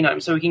thylacine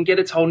genome. So we can get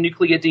its whole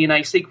nuclear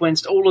DNA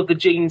sequenced. All of the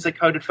genes that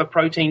coded for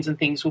proteins and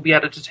things, we'll be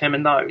able to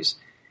determine those.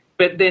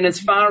 But then as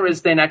far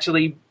as then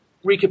actually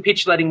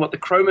recapitulating what the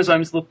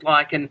chromosomes looked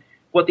like and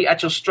what the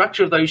actual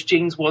structure of those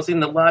genes was in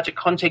the larger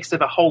context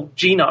of a whole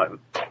genome,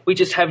 we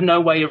just have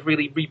no way of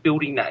really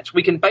rebuilding that.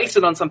 We can base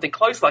it on something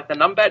close like the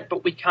numbat,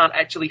 but we can't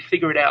actually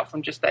figure it out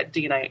from just that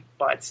DNA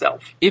by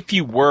itself. If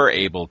you were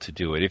able to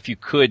do it, if you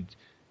could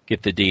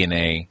get the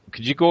DNA,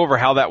 could you go over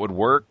how that would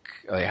work?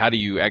 How do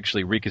you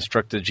actually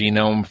reconstruct the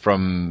genome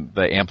from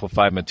the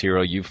amplified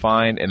material you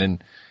find? And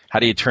then how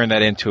do you turn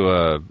that into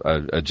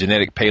a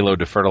genetic payload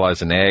to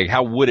fertilize an egg?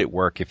 How would it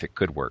work if it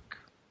could work?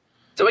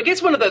 So I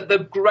guess one of the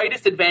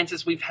greatest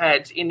advances we've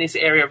had in this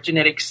area of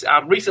genetics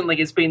recently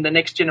has been the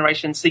next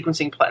generation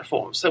sequencing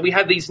platforms. So we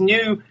have these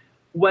new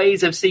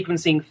ways of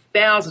sequencing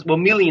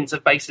millions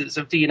of bases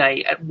of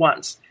DNA at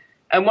once.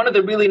 And one of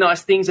the really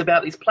nice things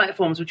about these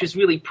platforms, which has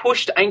really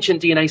pushed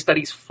ancient DNA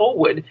studies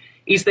forward,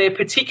 is they're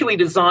particularly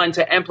designed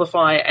to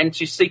amplify and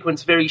to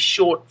sequence very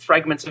short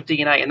fragments of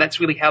DNA, and that's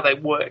really how they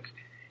work.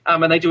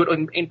 And they do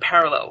it in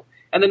parallel.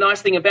 And the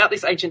nice thing about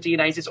this ancient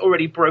DNA is it's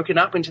already broken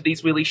up into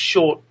these really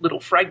short little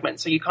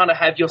fragments, so you kind of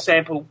have your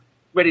sample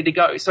ready to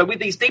go. So with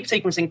these deep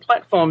sequencing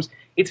platforms,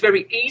 it's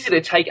very easy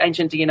to take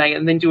ancient DNA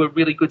and then do a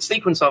really good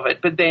sequence of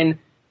it. But then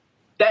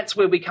that's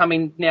where we come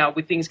in now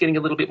with things getting a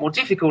little bit more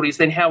difficult, is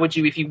then how would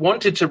you, if you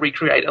wanted to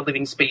recreate a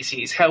living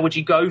species, how would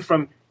you go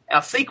from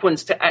our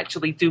sequence to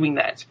actually doing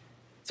that?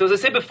 So as I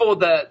said before,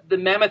 the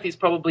mammoth is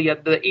probably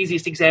the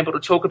easiest example to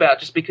talk about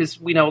just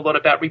because we know a lot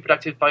about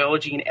reproductive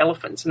biology in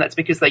elephants, and that's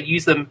because they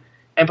use them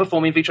and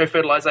perform in vitro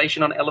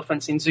fertilization on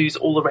elephants in zoos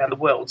all around the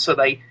world. So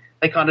they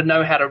kind of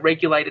know how to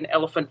regulate an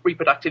elephant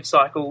reproductive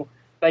cycle.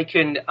 They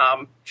can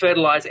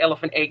fertilize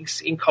elephant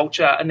eggs in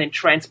culture and then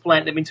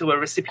transplant them into a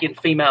recipient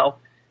female.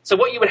 So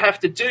what you would have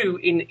to do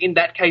in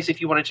that case,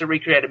 if you wanted to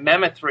recreate a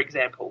mammoth, for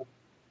example,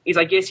 is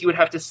I guess you would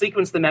have to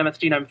sequence the mammoth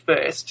genome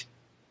first.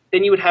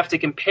 Then you would have to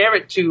compare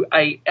it to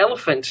an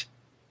elephant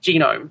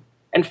genome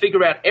and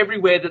figure out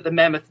everywhere that the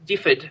mammoth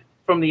differed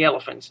from the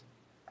elephant.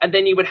 And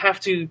then you would have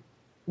to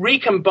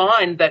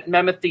recombine that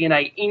mammoth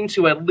DNA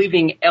into a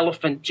living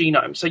elephant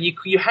genome. So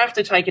you have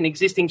to take an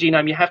existing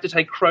genome, you have to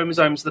take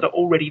chromosomes that are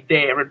already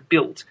there and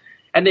built,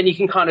 and then you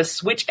can kind of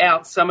switch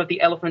out some of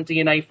the elephant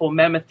DNA for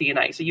mammoth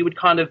DNA. So you would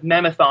kind of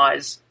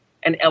mammothize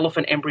an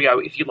elephant embryo,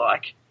 if you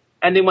like.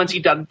 And then once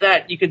you've done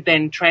that, you could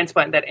then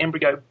transplant that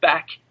embryo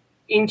back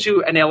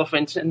into an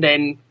elephant and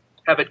then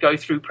have it go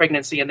through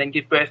pregnancy and then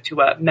give birth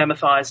to a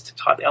mammothized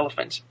type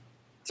elephant.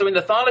 So in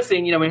the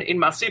thylacine, in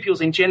marsupials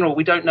in general,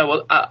 we don't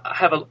know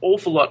have an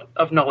awful lot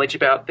of knowledge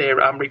about their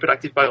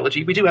reproductive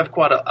biology. We do have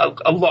quite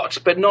a lot,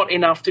 but not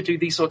enough to do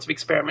these sorts of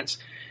experiments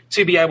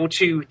to be able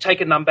to take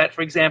a numbat,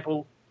 for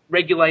example,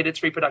 regulate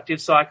its reproductive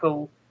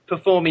cycle,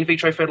 perform in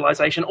vitro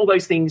fertilization. All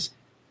those things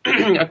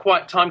are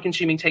quite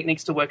time-consuming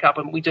techniques to work up,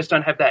 and we just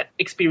don't have that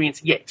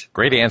experience yet.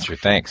 Great answer,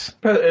 thanks.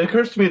 It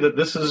occurs to me that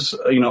this is,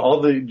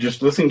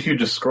 just listening to you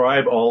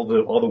describe all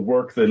the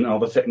work and all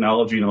the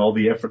technology and all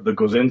the effort that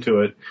goes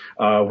into it,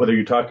 whether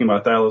you're talking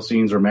about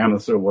thylacines or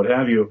mammoths or what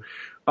have you.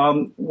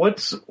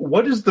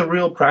 What is the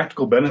real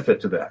practical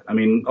benefit to that? I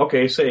mean,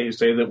 okay, say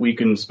that we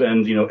can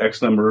spend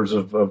X numbers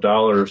of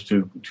dollars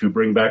to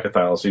bring back a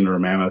thylacine or a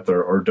mammoth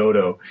or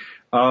dodo.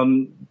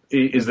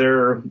 Is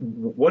there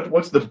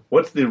what's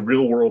the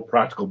real world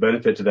practical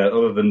benefit to that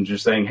other than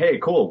just saying, hey,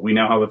 cool, we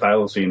now have a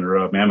thylacine or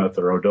a mammoth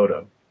or a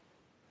dodo?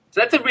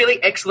 So that's a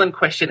really excellent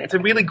question. It's a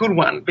really good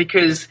one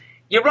because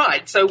you're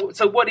right. So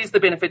what is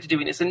the benefit to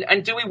doing this?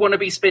 And do we want to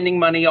be spending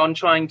money on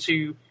trying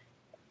to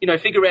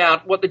figure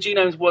out what the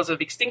genomes was of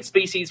extinct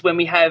species when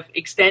we have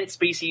extant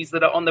species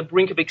that are on the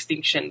brink of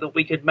extinction that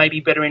we could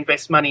maybe better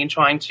invest money in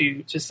trying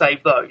to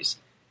save those?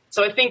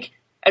 So I think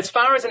as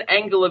far as an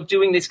angle of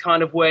doing this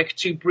kind of work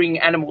to bring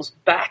animals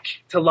back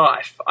to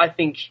life, I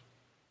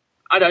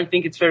don't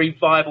think it's very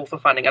viable for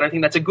funding. I don't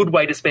think that's a good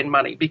way to spend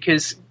money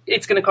because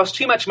it's going to cost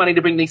too much money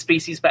to bring these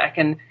species back.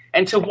 And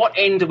to what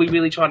end are we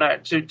really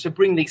trying to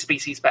bring these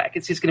species back?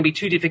 It's just going to be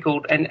too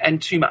difficult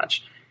and too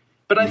much.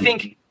 But I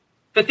think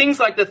for things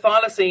like the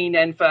thylacine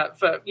and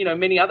for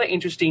many other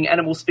interesting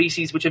animal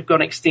species which have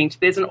gone extinct,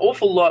 there's an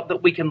awful lot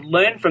that we can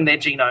learn from their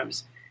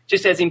genomes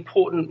just as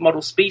important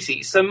model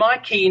species. So my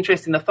key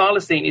interest in the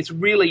thylacine is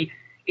really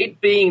it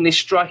being this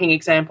striking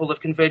example of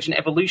convergent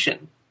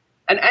evolution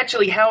and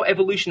actually how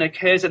evolution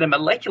occurs at a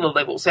molecular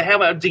level, so how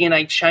our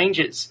DNA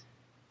changes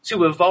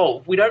to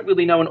evolve. We don't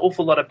really know an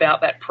awful lot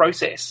about that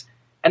process.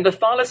 And the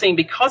thylacine,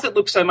 because it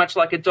looks so much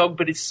like a dog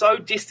but is so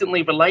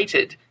distantly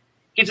related,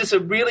 gives us a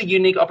really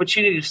unique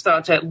opportunity to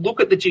start to look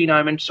at the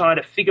genome and try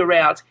to figure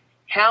out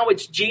how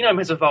its genome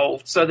has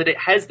evolved so that it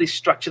has this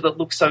structure that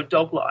looks so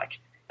dog-like.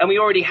 And we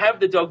already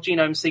have the dog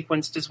genome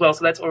sequenced as well,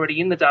 so that's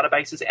already in the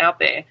databases out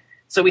there.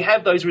 So we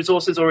have those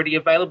resources already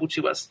available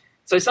to us.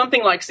 So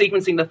something like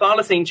sequencing the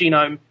thylacine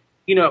genome,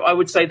 I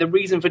would say the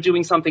reason for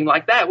doing something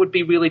like that would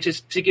be really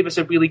just to give us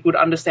a really good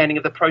understanding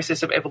of the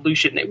process of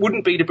evolution. It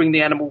wouldn't be to bring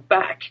the animal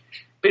back,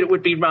 but it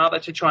would be rather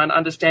to try and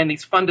understand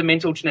these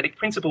fundamental genetic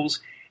principles.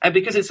 And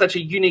because it's such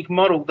a unique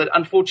model that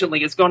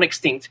unfortunately has gone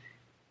extinct,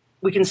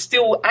 we can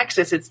still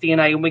access its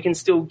DNA and we can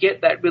still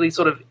get that really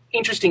sort of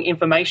interesting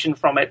information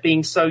from it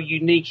being so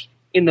unique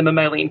in the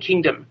mammalian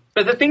kingdom.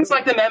 But the things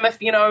like the mammoth,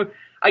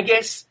 I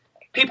guess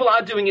people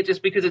are doing it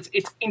just because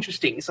it's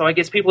interesting. So I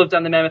guess people have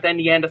done the mammoth and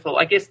Neanderthal.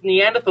 I guess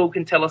Neanderthal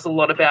can tell us a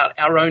lot about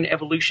our own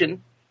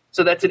evolution.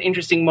 So that's an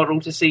interesting model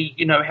to see,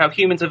 how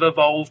humans have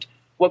evolved,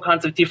 what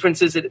kinds of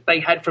differences they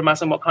had from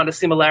us and what kind of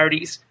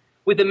similarities.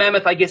 With the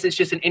mammoth, I guess it's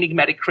just an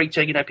enigmatic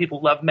creature. People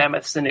love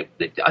mammoths and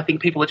I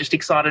think people are just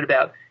excited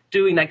about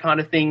doing that kind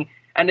of thing.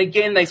 And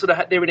again,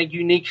 they're in a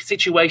unique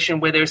situation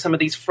where there are some of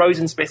these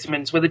frozen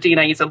specimens where the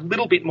DNA is a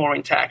little bit more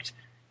intact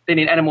than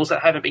in animals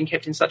that haven't been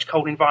kept in such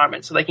cold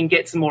environments, so they can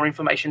get some more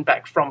information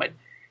back from it.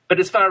 But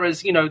as far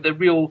as, the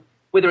real,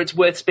 whether it's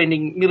worth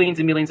spending millions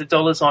and millions of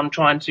dollars on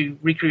trying to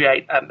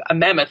recreate a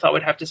mammoth, I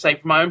would have to say,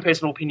 from my own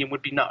personal opinion,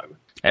 would be no.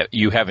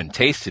 You haven't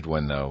tasted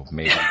one, though,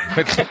 maybe.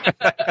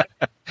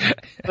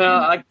 Well,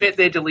 I bet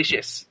they're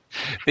delicious.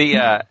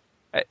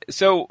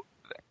 So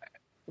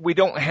we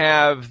don't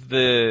have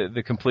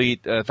the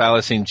complete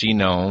thylacine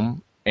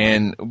genome,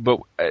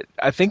 but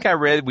I think I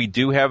read we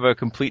do have a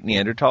complete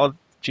Neanderthal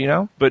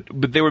genome, but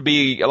there would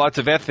be lots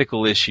of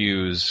ethical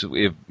issues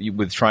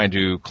with trying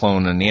to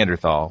clone a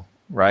Neanderthal,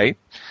 right?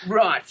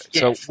 Right.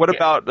 So what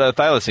about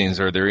thylacines?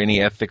 Are there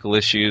any ethical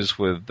issues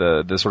with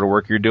the sort of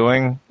work you're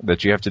doing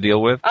that you have to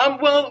deal with?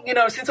 Well,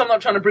 since I'm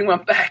not trying to bring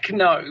one back,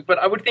 no. But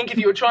I would think if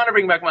you were trying to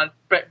bring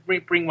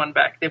one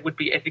back, there would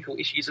be ethical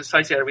issues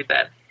associated with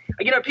that.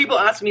 People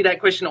ask me that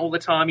question all the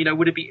time.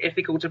 Would it be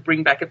ethical to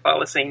bring back a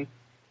thylacine?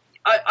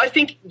 I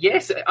think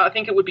yes. I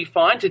think it would be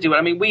fine to do it.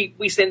 I mean,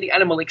 we sent the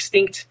animal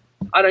extinct.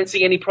 I don't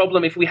see any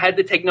problem if we had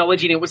the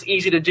technology and it was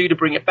easy to do to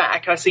bring it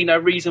back. I see no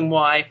reason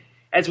why,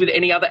 as with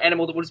any other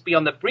animal that would be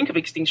on the brink of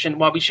extinction,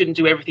 why we shouldn't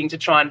do everything to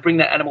try and bring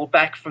that animal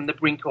back from the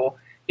brink or,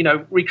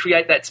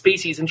 recreate that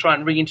species and try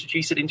and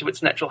reintroduce it into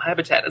its natural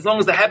habitat. As long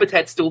as the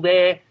habitat's still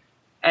there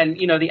and,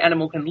 the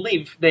animal can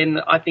live, then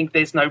I think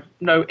there's no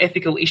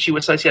ethical issue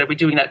associated with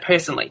doing that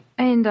personally.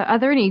 And are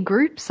there any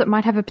groups that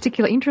might have a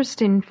particular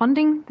interest in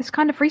funding this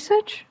kind of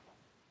research?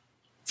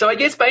 So I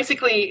guess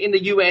basically in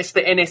the US,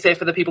 the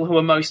NSF are the people who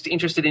are most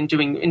interested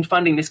in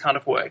funding this kind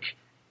of work.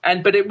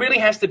 But it really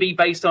has to be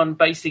based on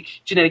basic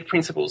genetic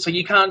principles. So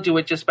you can't do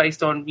it just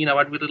based on,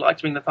 I'd really like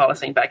to bring the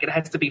thylacine back. It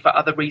has to be for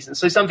other reasons.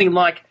 So something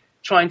like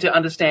trying to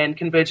understand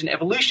convergent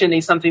evolution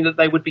is something that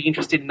they would be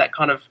interested in that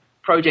kind of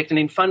project and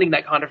in funding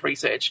that kind of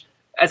research,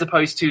 as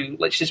opposed to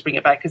let's just bring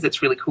it back because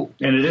it's really cool.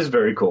 And it is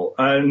very cool.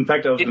 In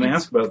fact, I was going to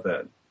ask about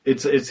that.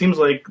 It seems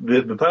like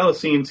the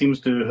thylacine seems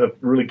to have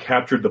really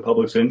captured the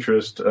public's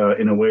interest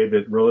in a way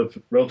that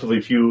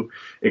relatively few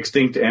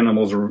extinct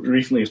animals or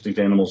recently extinct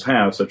animals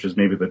have, such as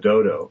maybe the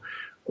dodo.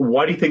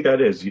 Why do you think that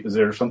is? Is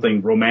there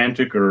something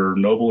romantic or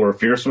noble or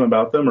fearsome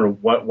about them, or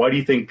why do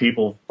you think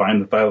people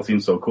find the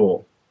thylacine so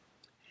cool?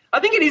 I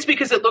think it is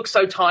because it looks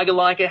so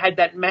tiger-like. It had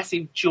that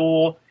massive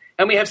jaw,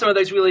 and we have some of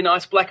those really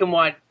nice black and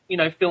white,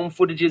 film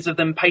footages of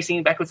them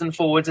pacing backwards and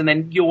forwards and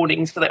then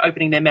yawning, so they're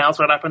opening their mouths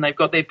right up and they've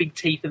got their big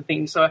teeth and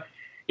things. So,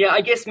 yeah,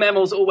 I guess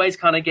mammals always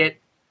kind of get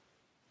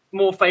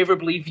more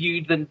favourably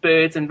viewed than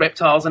birds and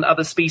reptiles and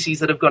other species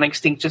that have gone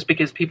extinct just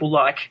because people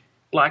like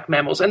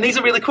mammals. And these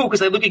are really cool because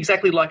they look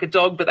exactly like a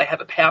dog, but they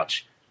have a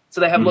pouch. So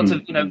they have lots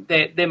of,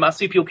 their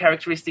marsupial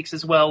characteristics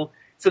as well.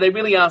 So they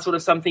really are sort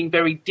of something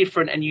very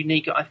different and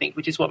unique, I think,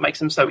 which is what makes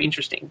them so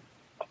interesting.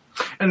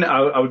 And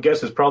I would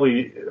guess it's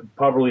probably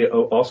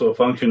also a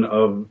function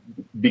of,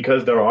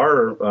 because there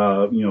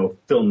are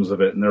films of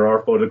it and there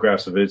are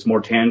photographs of it. It's more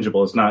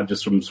tangible. It's not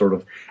just some sort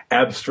of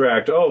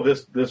abstract. Oh,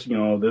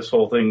 this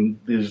whole thing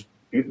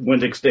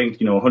went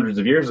extinct hundreds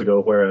of years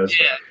ago. Whereas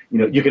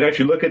you can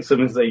actually look at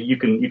something and say you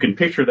can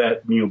picture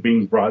that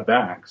being brought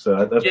back.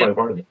 So that's probably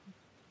part of it.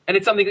 And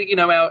it's something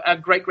that our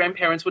great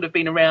grandparents would have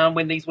been around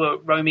when these were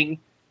roaming.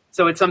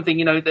 So it's something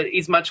that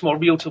is much more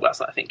real to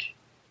us, I think.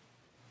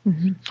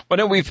 Mm-hmm. Well,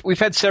 no, we've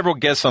had several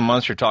guests on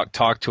Monster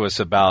talk to us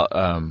about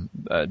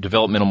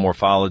developmental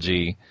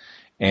morphology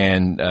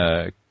and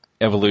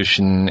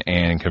evolution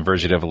and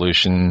convergent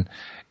evolution.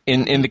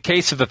 In the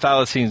case of the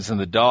thylacines and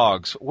the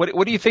dogs,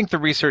 what do you think the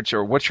research,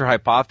 or what's your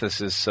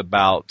hypothesis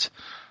about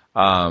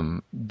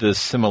the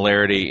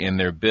similarity in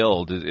their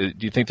build? Do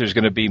you think there's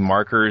going to be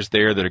markers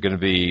there that are going to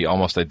be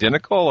almost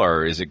identical,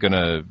 or is it going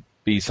to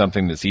be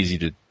something that's easy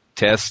to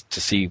test to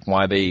see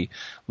why they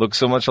look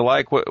so much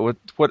alike?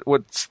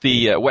 What's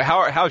the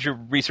how's your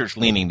research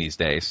leaning these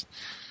days?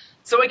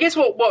 So I guess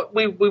what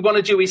we want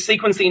to do is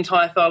sequence the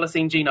entire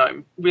thylacine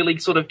genome, really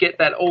sort of get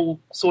that all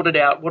sorted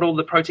out, what all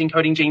the protein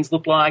coding genes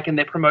look like and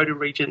their promoter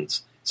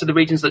regions, so the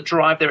regions that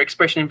drive their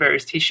expression in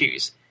various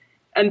tissues.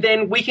 And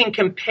then we can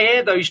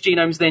compare those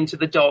genomes then to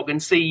the dog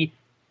and see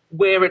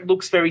where it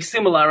looks very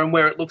similar and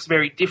where it looks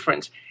very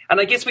different.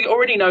 And I guess we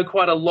already know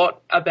quite a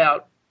lot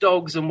about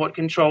dogs and what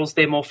controls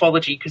their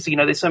morphology because,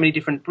 there's so many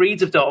different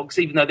breeds of dogs,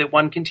 even though they're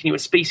one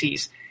continuous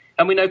species.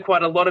 And we know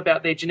quite a lot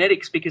about their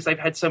genetics because they've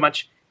had so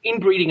much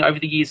inbreeding over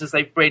the years as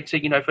they've bred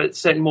to, for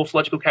certain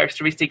morphological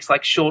characteristics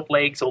like short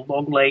legs or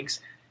long legs.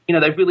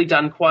 They've really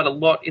done quite a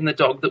lot in the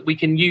dog that we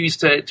can use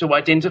to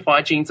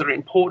identify genes that are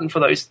important for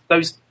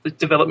those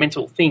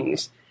developmental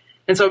things.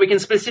 And so we can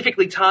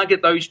specifically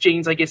target those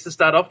genes, I guess, to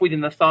start off with in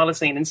the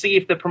thylacine and see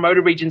if the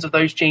promoter regions of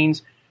those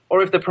genes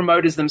or if the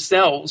promoters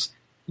themselves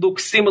look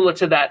similar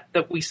to that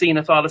we see in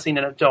a thylacine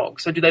in a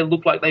dog. So do they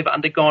look like they've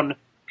undergone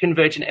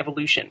convergent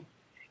evolution?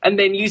 And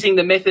then using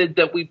the method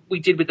that we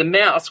did with the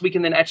mouse, we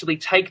can then actually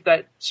take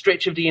that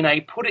stretch of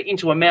DNA, put it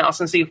into a mouse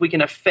and see if we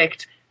can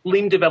affect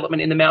limb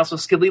development in the mouse or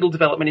skeletal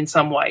development in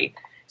some way.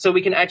 So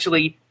we can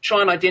actually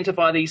try and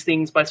identify these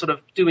things by sort of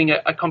doing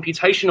a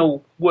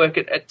computational work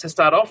to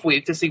start off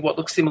with to see what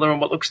looks similar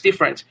and what looks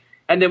different.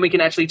 And then we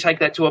can actually take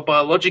that to a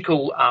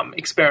biological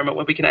experiment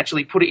where we can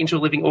actually put it into a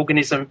living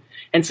organism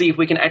and see if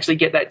we can actually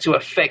get that to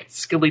affect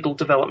skeletal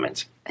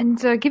development. And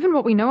given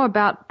what we know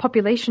about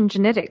population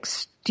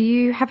genetics, do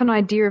you have an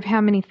idea of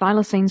how many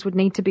thylacines would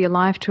need to be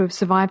alive to have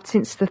survived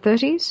since the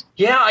 30s?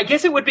 Yeah, I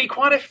guess it would be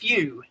quite a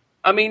few.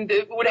 I mean,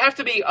 there would have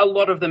to be a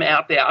lot of them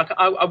out there.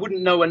 I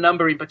wouldn't know a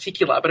number in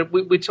particular, but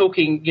we're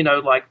talking,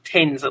 like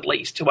tens at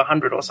least to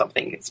 100 or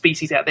something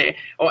species out there,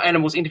 or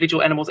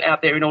individual animals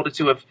out there in order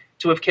to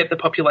have kept the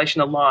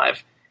population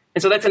alive.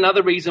 And so that's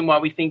another reason why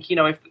we think,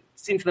 if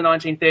since the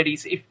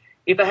 1930s,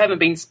 if they haven't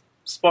been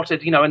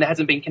spotted, and there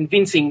hasn't been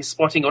convincing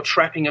spotting or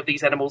trapping of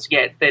these animals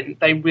yet, then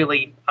they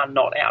really are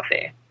not out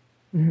there.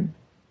 Mm-hmm.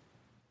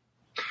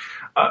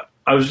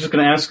 I was just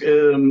going to ask,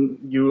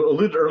 you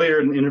alluded earlier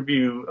in the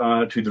interview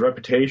to the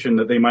reputation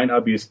that they might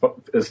not be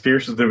as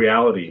fierce as the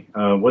reality.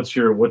 What's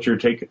your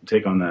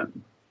take on that?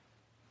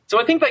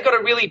 So I think they got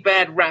a really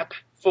bad rap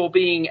for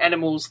being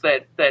animals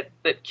that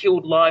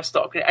killed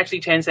livestock. It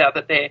actually turns out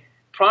that their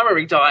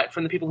primary diet,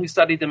 from the people who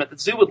studied them at the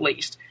zoo at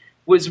least,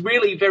 was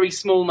really very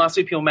small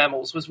marsupial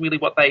mammals, was really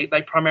what they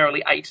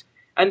primarily ate.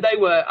 And they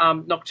were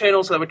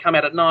nocturnal, so they would come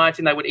out at night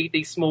and they would eat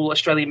these small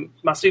Australian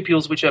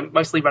marsupials, which are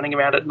mostly running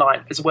around at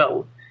night as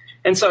well.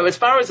 And so as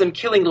far as them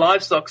killing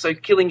livestock, so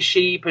killing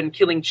sheep and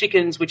killing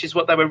chickens, which is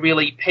what they were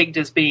really pegged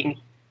as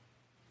being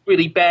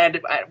really bad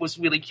at, was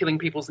really killing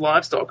people's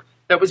livestock,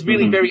 that was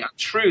really very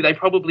untrue. They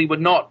probably were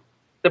not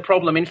the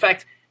problem. In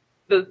fact,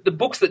 the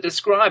books that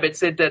describe it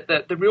said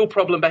that the real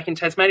problem back in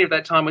Tasmania at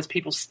that time was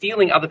people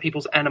stealing other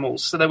people's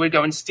animals. So they would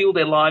go and steal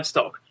their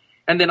livestock.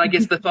 And then I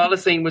guess the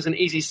thylacine was an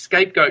easy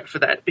scapegoat for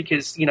that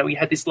because, we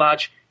had this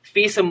large,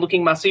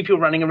 fearsome-looking marsupial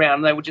running around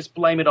and they would just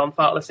blame it on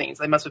thylacines.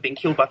 They must have been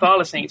killed by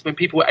thylacines when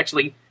people were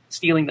actually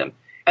stealing them.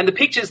 And the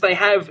pictures they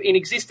have in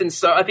existence,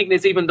 so I think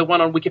there's even the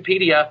one on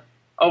Wikipedia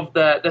of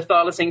the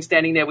thylacine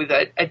standing there with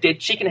a dead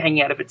chicken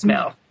hanging out of its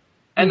mouth.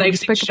 And they've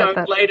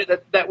shown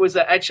later that was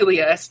actually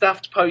a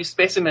stuffed Poe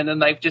specimen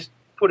and they've just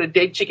put a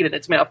dead chicken in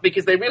its mouth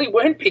because there really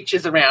weren't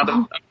pictures around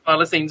of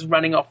thylacines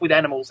running off with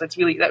animals. That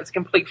was a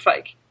complete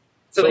fake.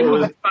 So they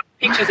put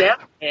pictures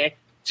out there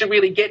to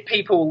really get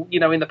people,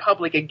 in the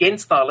public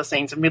against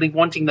thylacines and really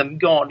wanting them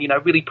gone,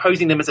 really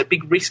posing them as a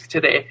big risk to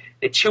their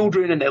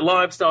children and their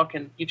livestock,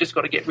 and you've just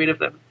got to get rid of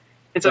them.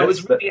 And so it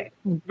was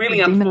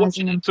really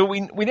unfortunate. So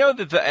we know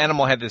that the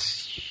animal had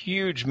this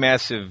huge,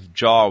 massive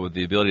jaw with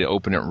the ability to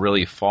open it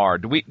really far.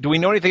 Do we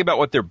know anything about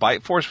what their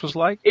bite force was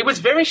like? It was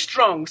very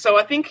strong. So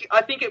I think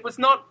it was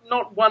not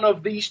one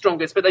of the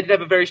strongest, but they did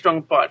have a very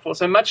strong bite force.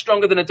 So much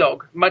stronger than a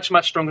dog, much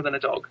stronger than a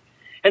dog.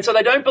 And so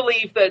they don't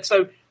believe that.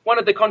 So one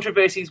of the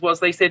controversies was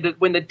they said that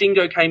when the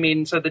dingo came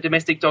in, so the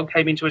domestic dog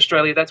came into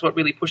Australia, that's what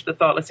really pushed the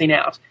thylacine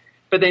out.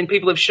 But then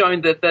people have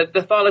shown that the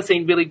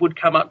thylacine really would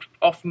come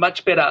off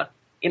much better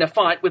in a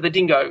fight with a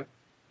dingo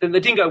than the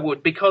dingo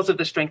would because of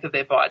the strength of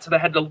their bite. So they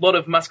had a lot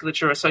of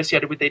musculature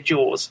associated with their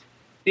jaws.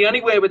 The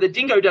only way where the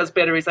dingo does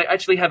better is they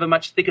actually have a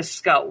much thicker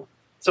skull.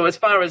 So as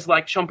far as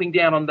like chomping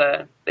down on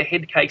the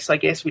head case, I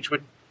guess, which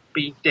would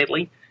be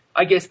deadly,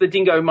 I guess the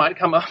dingo might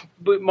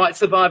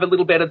survive a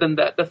little better than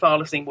the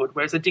thylacine would,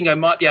 whereas the dingo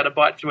might be able to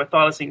bite through a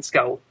thylacine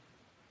skull.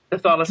 The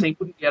thylacine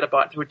wouldn't be able to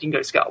bite through a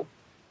dingo skull.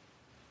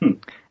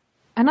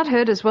 And I'd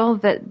heard as well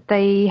that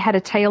they had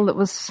a tail that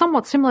was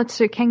somewhat similar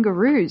to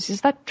kangaroos.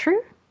 Is that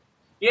true?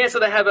 Yeah, so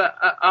they have a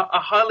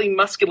highly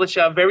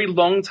musculature, very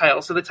long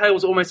tail. So the tail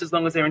was almost as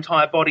long as their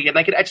entire body, and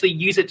they could actually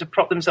use it to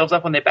prop themselves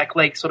up on their back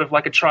legs, sort of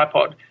like a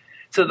tripod,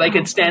 so that they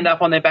could stand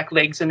up on their back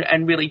legs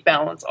and really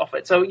balance off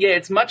it. So, yeah,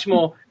 it's much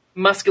more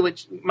muscular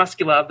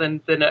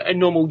than a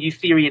normal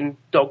eutherian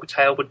dog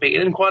tail would be,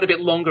 and quite a bit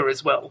longer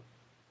as well.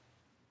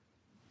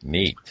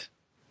 Neat.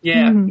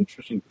 Yeah.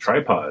 Interesting.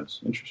 Tripods.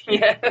 Interesting.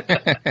 Yeah.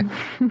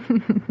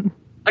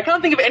 I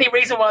can't think of any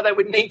reason why they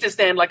would need to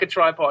stand like a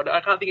tripod.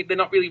 I can't think they're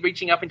not really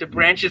reaching up into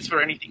branches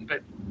for anything.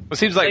 But it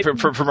seems like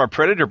from a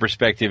predator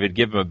perspective, it'd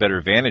give them a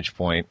better vantage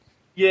point.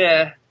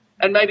 Yeah.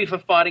 And maybe for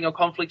fighting or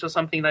conflict or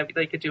something,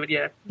 they could do it,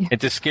 yeah. And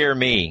to scare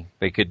me,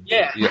 they could...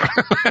 Yeah.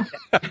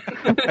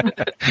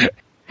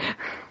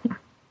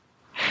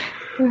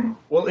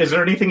 Well, is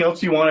there anything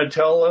else you want to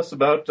tell us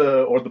about,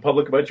 or the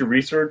public about your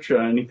research?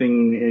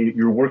 Anything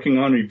you're working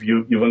on or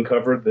you've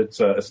uncovered that's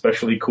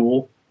especially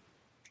cool?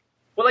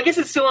 Well, I guess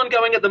it's still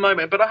ongoing at the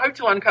moment, but I hope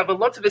to uncover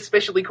lots of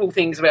especially cool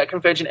things about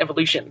convergent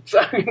evolution. So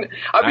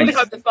I really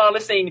hope the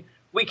thylacine,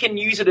 we can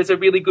use it as a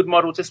really good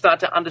model to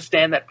start to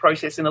understand that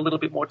process in a little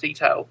bit more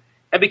detail.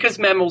 And because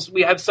mammals,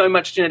 we have so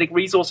much genetic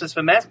resources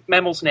for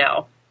mammals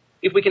now,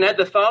 if we can add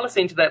the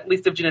thylacine to that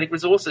list of genetic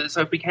resources,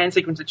 so if we can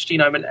sequence its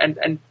genome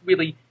and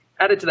really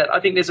added to that, I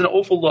think there's an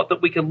awful lot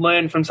that we can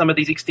learn from some of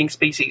these extinct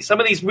species.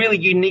 Some of these really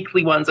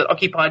uniquely ones that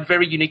occupied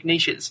very unique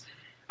niches,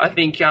 I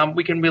think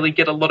we can really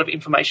get a lot of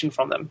information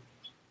from them.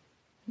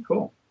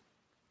 Cool.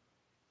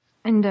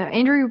 And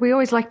Andrew, we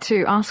always like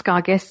to ask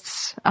our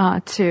guests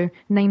to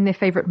name their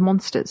favourite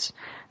monsters.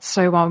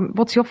 So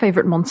what's your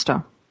favourite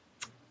monster?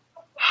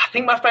 I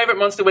think my favourite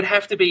monster would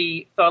have to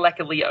be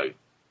Thylacoleo,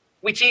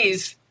 which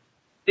is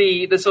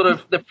the sort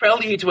of the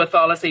prelude to a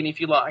thylacine, if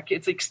you like.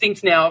 It's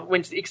extinct now,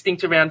 went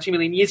extinct around 2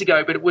 million years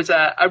ago, but it was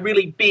a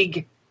really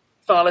big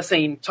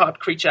thylacine-type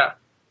creature.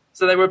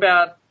 So they were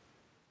about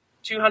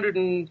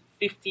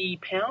 250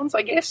 pounds,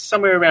 I guess,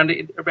 somewhere around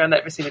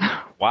that vicinity.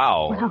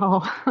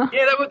 Wow.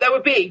 Yeah, they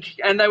were big,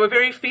 and they were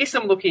very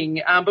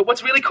fearsome-looking. But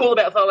what's really cool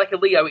about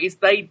Thylacoleo is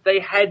they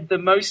had the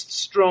most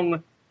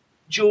strong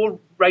jaw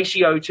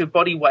ratio to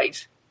body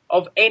weight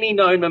of any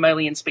known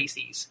mammalian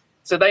species.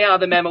 So they are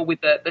the mammal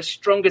with the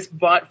strongest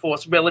bite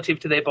force relative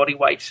to their body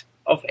weight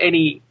of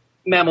any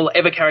mammal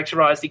ever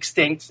characterized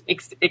extinct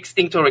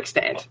or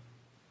extant.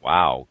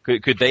 Wow.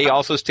 Could they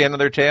also stand on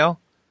their tail?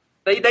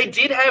 They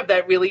did have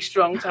that really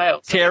strong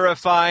tail. So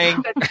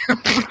terrifying.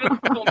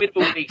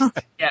 Formidable beast.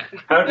 Yeah.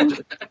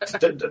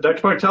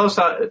 Dr. Park, tell us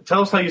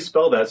how you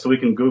spell that so we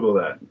can Google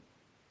that.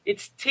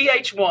 It's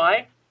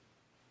Thylacoleo.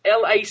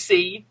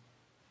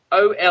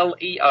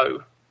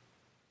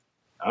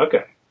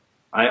 Okay.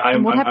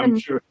 I'm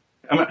sure.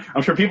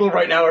 I'm sure people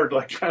right now are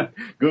like trying to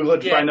Google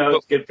it to find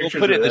out, get pictures.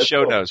 We'll put it in the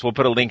show notes. We'll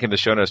put a link in the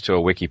show notes to a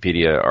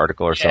Wikipedia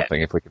article or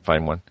something if we can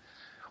find one.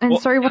 And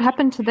sorry, what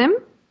happened to them?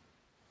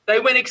 They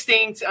went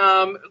extinct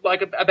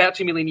about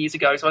 2 million years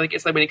ago. So I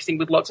guess they went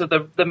extinct with lots of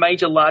the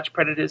major large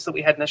predators that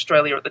we had in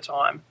Australia at the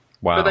time.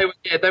 Wow. So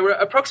they were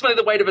approximately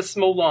the weight of a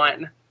small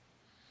lion.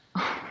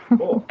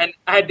 Cool. And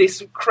had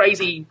this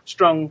crazy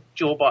strong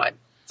jaw bite.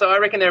 So I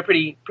reckon they're a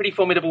pretty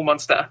formidable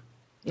monster.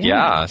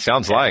 Yeah,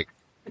 sounds like.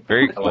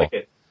 Very cool. I like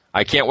it.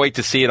 I can't wait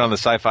to see it on the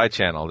Sci-Fi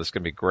Channel. This is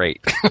going to be great.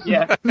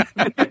 Yeah.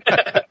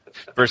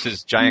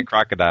 Versus giant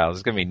crocodiles.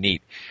 It's going to be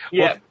neat.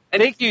 Yeah. Well,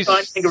 thank you.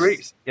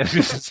 Kangaroos. I was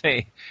going to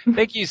say,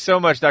 thank you so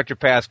much, Dr.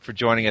 Pask, for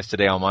joining us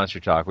today on Monster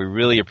Talk. We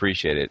really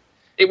appreciate it.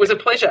 It was a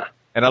pleasure.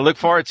 And I look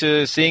forward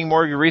to seeing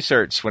more of your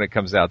research when it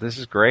comes out. This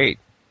is great.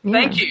 Yeah.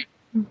 Thank you.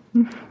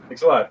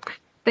 Thanks a lot.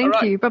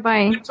 Thank you.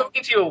 Bye-bye. Good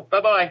talking to you all.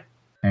 Bye-bye.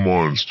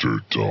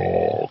 Monster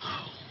Talk.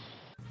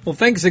 Well,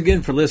 thanks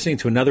again for listening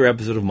to another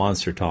episode of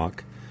Monster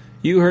Talk.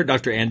 You heard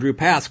Dr. Andrew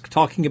Pask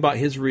talking about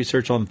his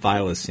research on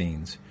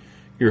thylacines.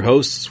 Your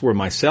hosts were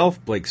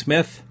myself, Blake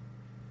Smith,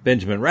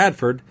 Benjamin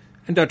Radford,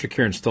 and Dr.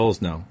 Karen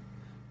Stolzno.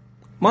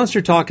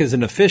 Monster Talk is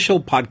an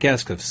official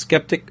podcast of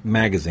Skeptic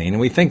Magazine, and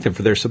we thank them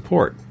for their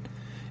support.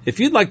 If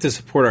you'd like to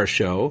support our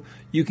show,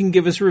 you can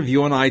give us a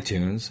review on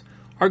iTunes,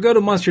 or go to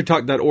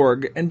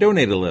monstertalk.org and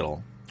donate a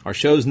little. Our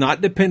show's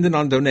not dependent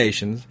on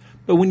donations,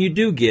 but when you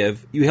do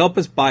give, you help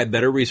us buy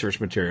better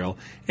research material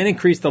and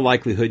increase the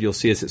likelihood you'll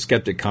see us at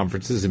Skeptic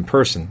conferences in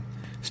person.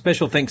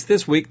 Special thanks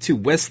this week to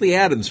Wesley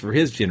Adams for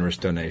his generous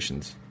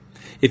donations.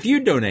 If you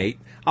donate,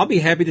 I'll be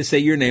happy to say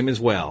your name as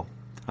well.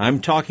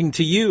 I'm talking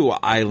to you,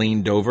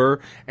 Eileen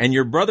Dover, and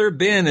your brother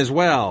Ben as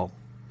well.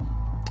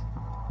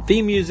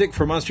 Theme music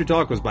for Monster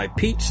Talk was by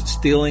Peach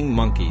Stealing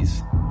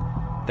Monkeys.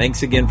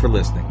 Thanks again for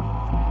listening.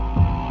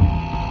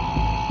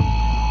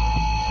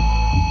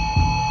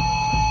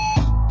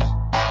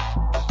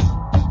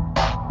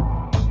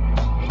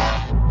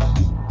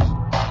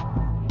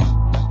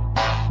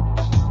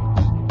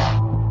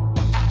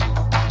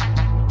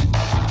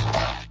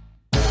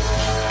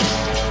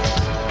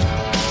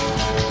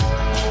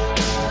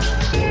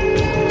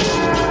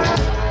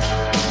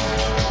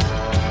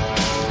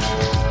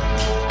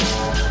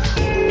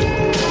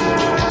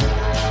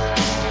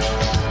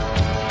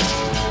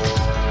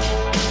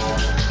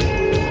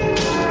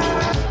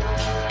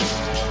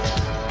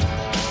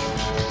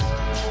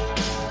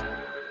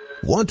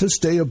 Want to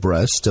stay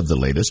abreast of the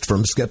latest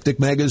from Skeptic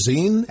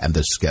Magazine and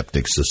the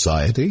Skeptic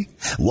Society?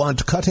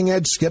 Want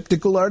cutting-edge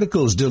skeptical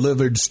articles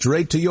delivered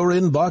straight to your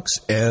inbox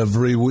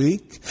every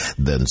week?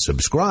 Then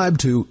subscribe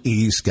to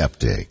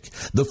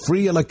eSkeptic, the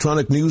free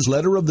electronic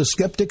newsletter of the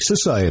Skeptic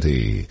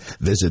Society.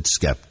 Visit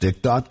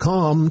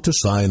skeptic.com to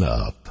sign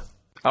up.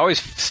 I always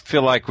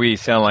feel like we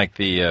sound like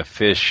the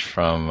fish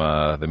from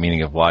The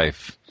Meaning of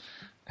Life.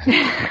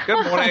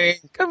 Good morning.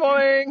 Good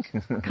morning.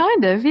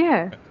 Kind of,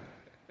 yeah.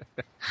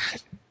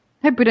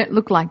 Hope we don't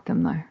look like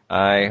them, though.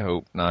 I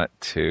hope not,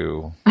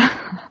 too.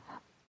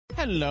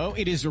 Hello,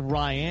 it is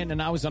Ryan,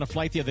 and I was on a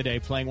flight the other day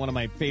playing one of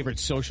my favorite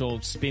social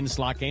spin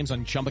slot games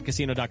on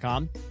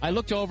ChumbaCasino.com. I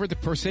looked over at the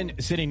person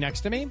sitting next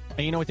to me, and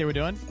you know what they were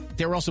doing?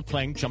 They were also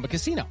playing Chumba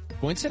Casino.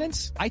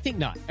 Coincidence? I think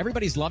not.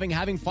 Everybody's loving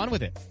having fun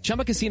with it.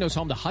 Chumba Casino is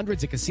home to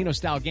hundreds of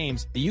casino-style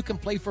games that you can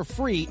play for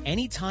free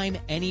anytime,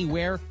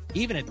 anywhere,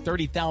 even at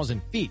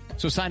 30,000 feet.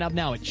 So sign up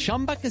now at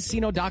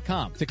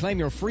ChumbaCasino.com to claim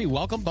your free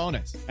welcome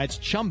bonus. That's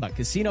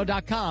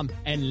ChumbaCasino.com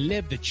and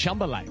live the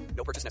Chumba life.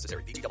 No purchase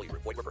necessary. VGW.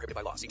 Void where prohibited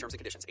by law. See terms and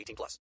conditions.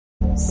 18+.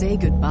 Say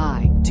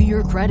goodbye to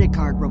your credit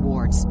card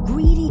rewards.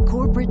 Greedy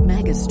corporate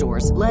mega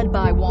stores, led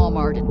by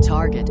Walmart and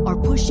Target, are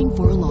pushing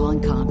for a law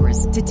in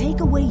Congress to take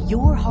away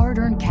your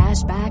hard-earned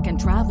cash back and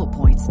travel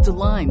points to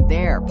line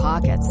their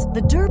pockets.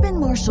 The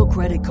Durbin-Marshall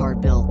credit card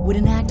bill would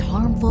enact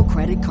harmful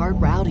credit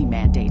card routing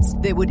mandates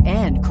that would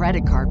end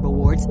credit card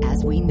rewards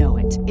as we know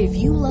it. If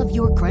you love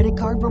your credit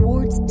card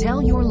rewards,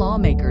 tell your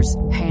lawmakers,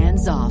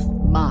 hands off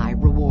my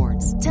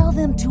rewards. Tell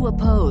them to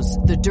oppose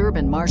the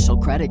Durbin-Marshall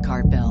credit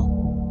card bill.